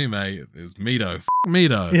to do with me, mate. It was Mido.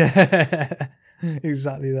 Mido. Yeah.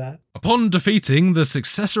 Exactly that. Upon defeating the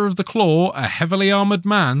successor of the Claw, a heavily armoured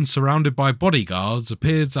man surrounded by bodyguards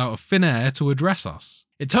appears out of thin air to address us.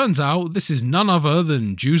 It turns out this is none other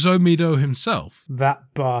than Juzo Mido himself.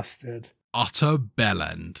 That bastard. Utter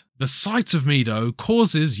bellend. The sight of Mido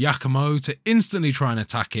causes Yakumo to instantly try and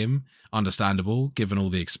attack him. Understandable, given all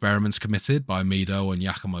the experiments committed by Mido and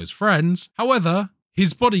Yakumo's friends. However,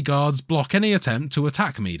 His bodyguards block any attempt to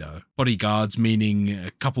attack Mido. Bodyguards meaning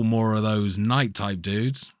a couple more of those knight type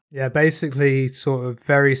dudes. Yeah, basically sort of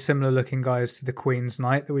very similar looking guys to the Queen's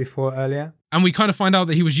Knight that we fought earlier. And we kind of find out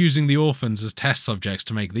that he was using the orphans as test subjects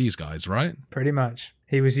to make these guys, right? Pretty much.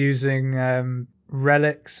 He was using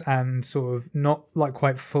relics and sort of not like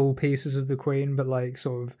quite full pieces of the Queen, but like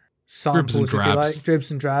sort of samples, if you like,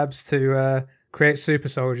 dribs and drabs to create super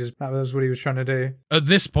soldiers. That was what he was trying to do. At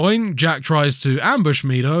this point, Jack tries to ambush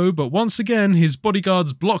Mido, but once again, his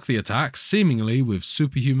bodyguards block the attack, seemingly with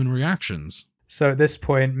superhuman reactions. So at this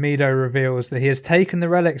point, Mido reveals that he has taken the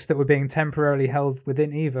relics that were being temporarily held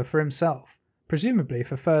within Eva for himself, presumably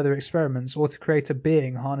for further experiments or to create a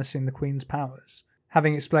being harnessing the Queen's powers.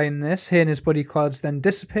 Having explained this, he and his bodyguards then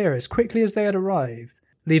disappear as quickly as they had arrived,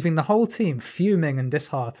 leaving the whole team fuming and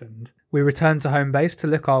disheartened. We return to home base to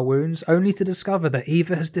lick our wounds, only to discover that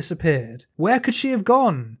Eva has disappeared. Where could she have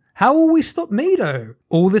gone? How will we stop Mido?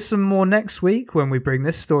 All this and more next week when we bring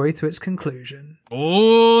this story to its conclusion.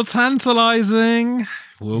 Oh, tantalising.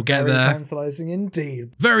 We'll get there. Very tantalising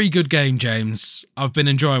indeed. Very good game, James. I've been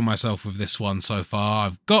enjoying myself with this one so far.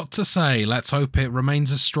 I've got to say, let's hope it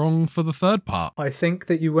remains as strong for the third part. I think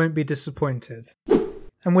that you won't be disappointed.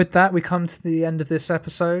 And with that, we come to the end of this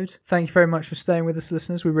episode. Thank you very much for staying with us,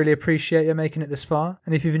 listeners. We really appreciate you making it this far.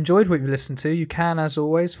 And if you've enjoyed what you've listened to, you can, as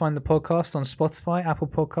always, find the podcast on Spotify, Apple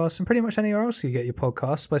Podcasts, and pretty much anywhere else you get your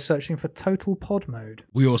podcasts by searching for Total Pod Mode.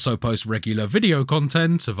 We also post regular video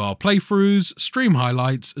content of our playthroughs, stream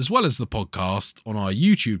highlights, as well as the podcast on our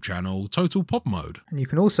YouTube channel, Total Pod Mode. And you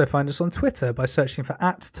can also find us on Twitter by searching for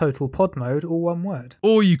 @TotalPodMode, all one word.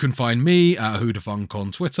 Or you can find me at Whodafunk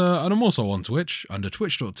on Twitter, and I'm also on Twitch under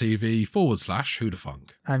twitch.tv/Whodafunk.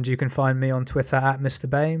 And you can find me on Twitter at Mr.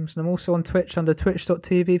 Bames, and I'm also on Twitch under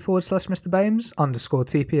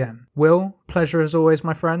twitch.tv/MrBames_TPM. Will, pleasure as always,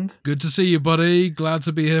 my friend. Good to see you, buddy. Glad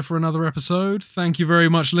to be here for another episode. Thank you very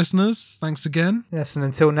much, listeners. Thanks again. Yes, and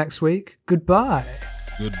until next week, goodbye.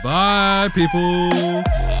 Goodbye, people.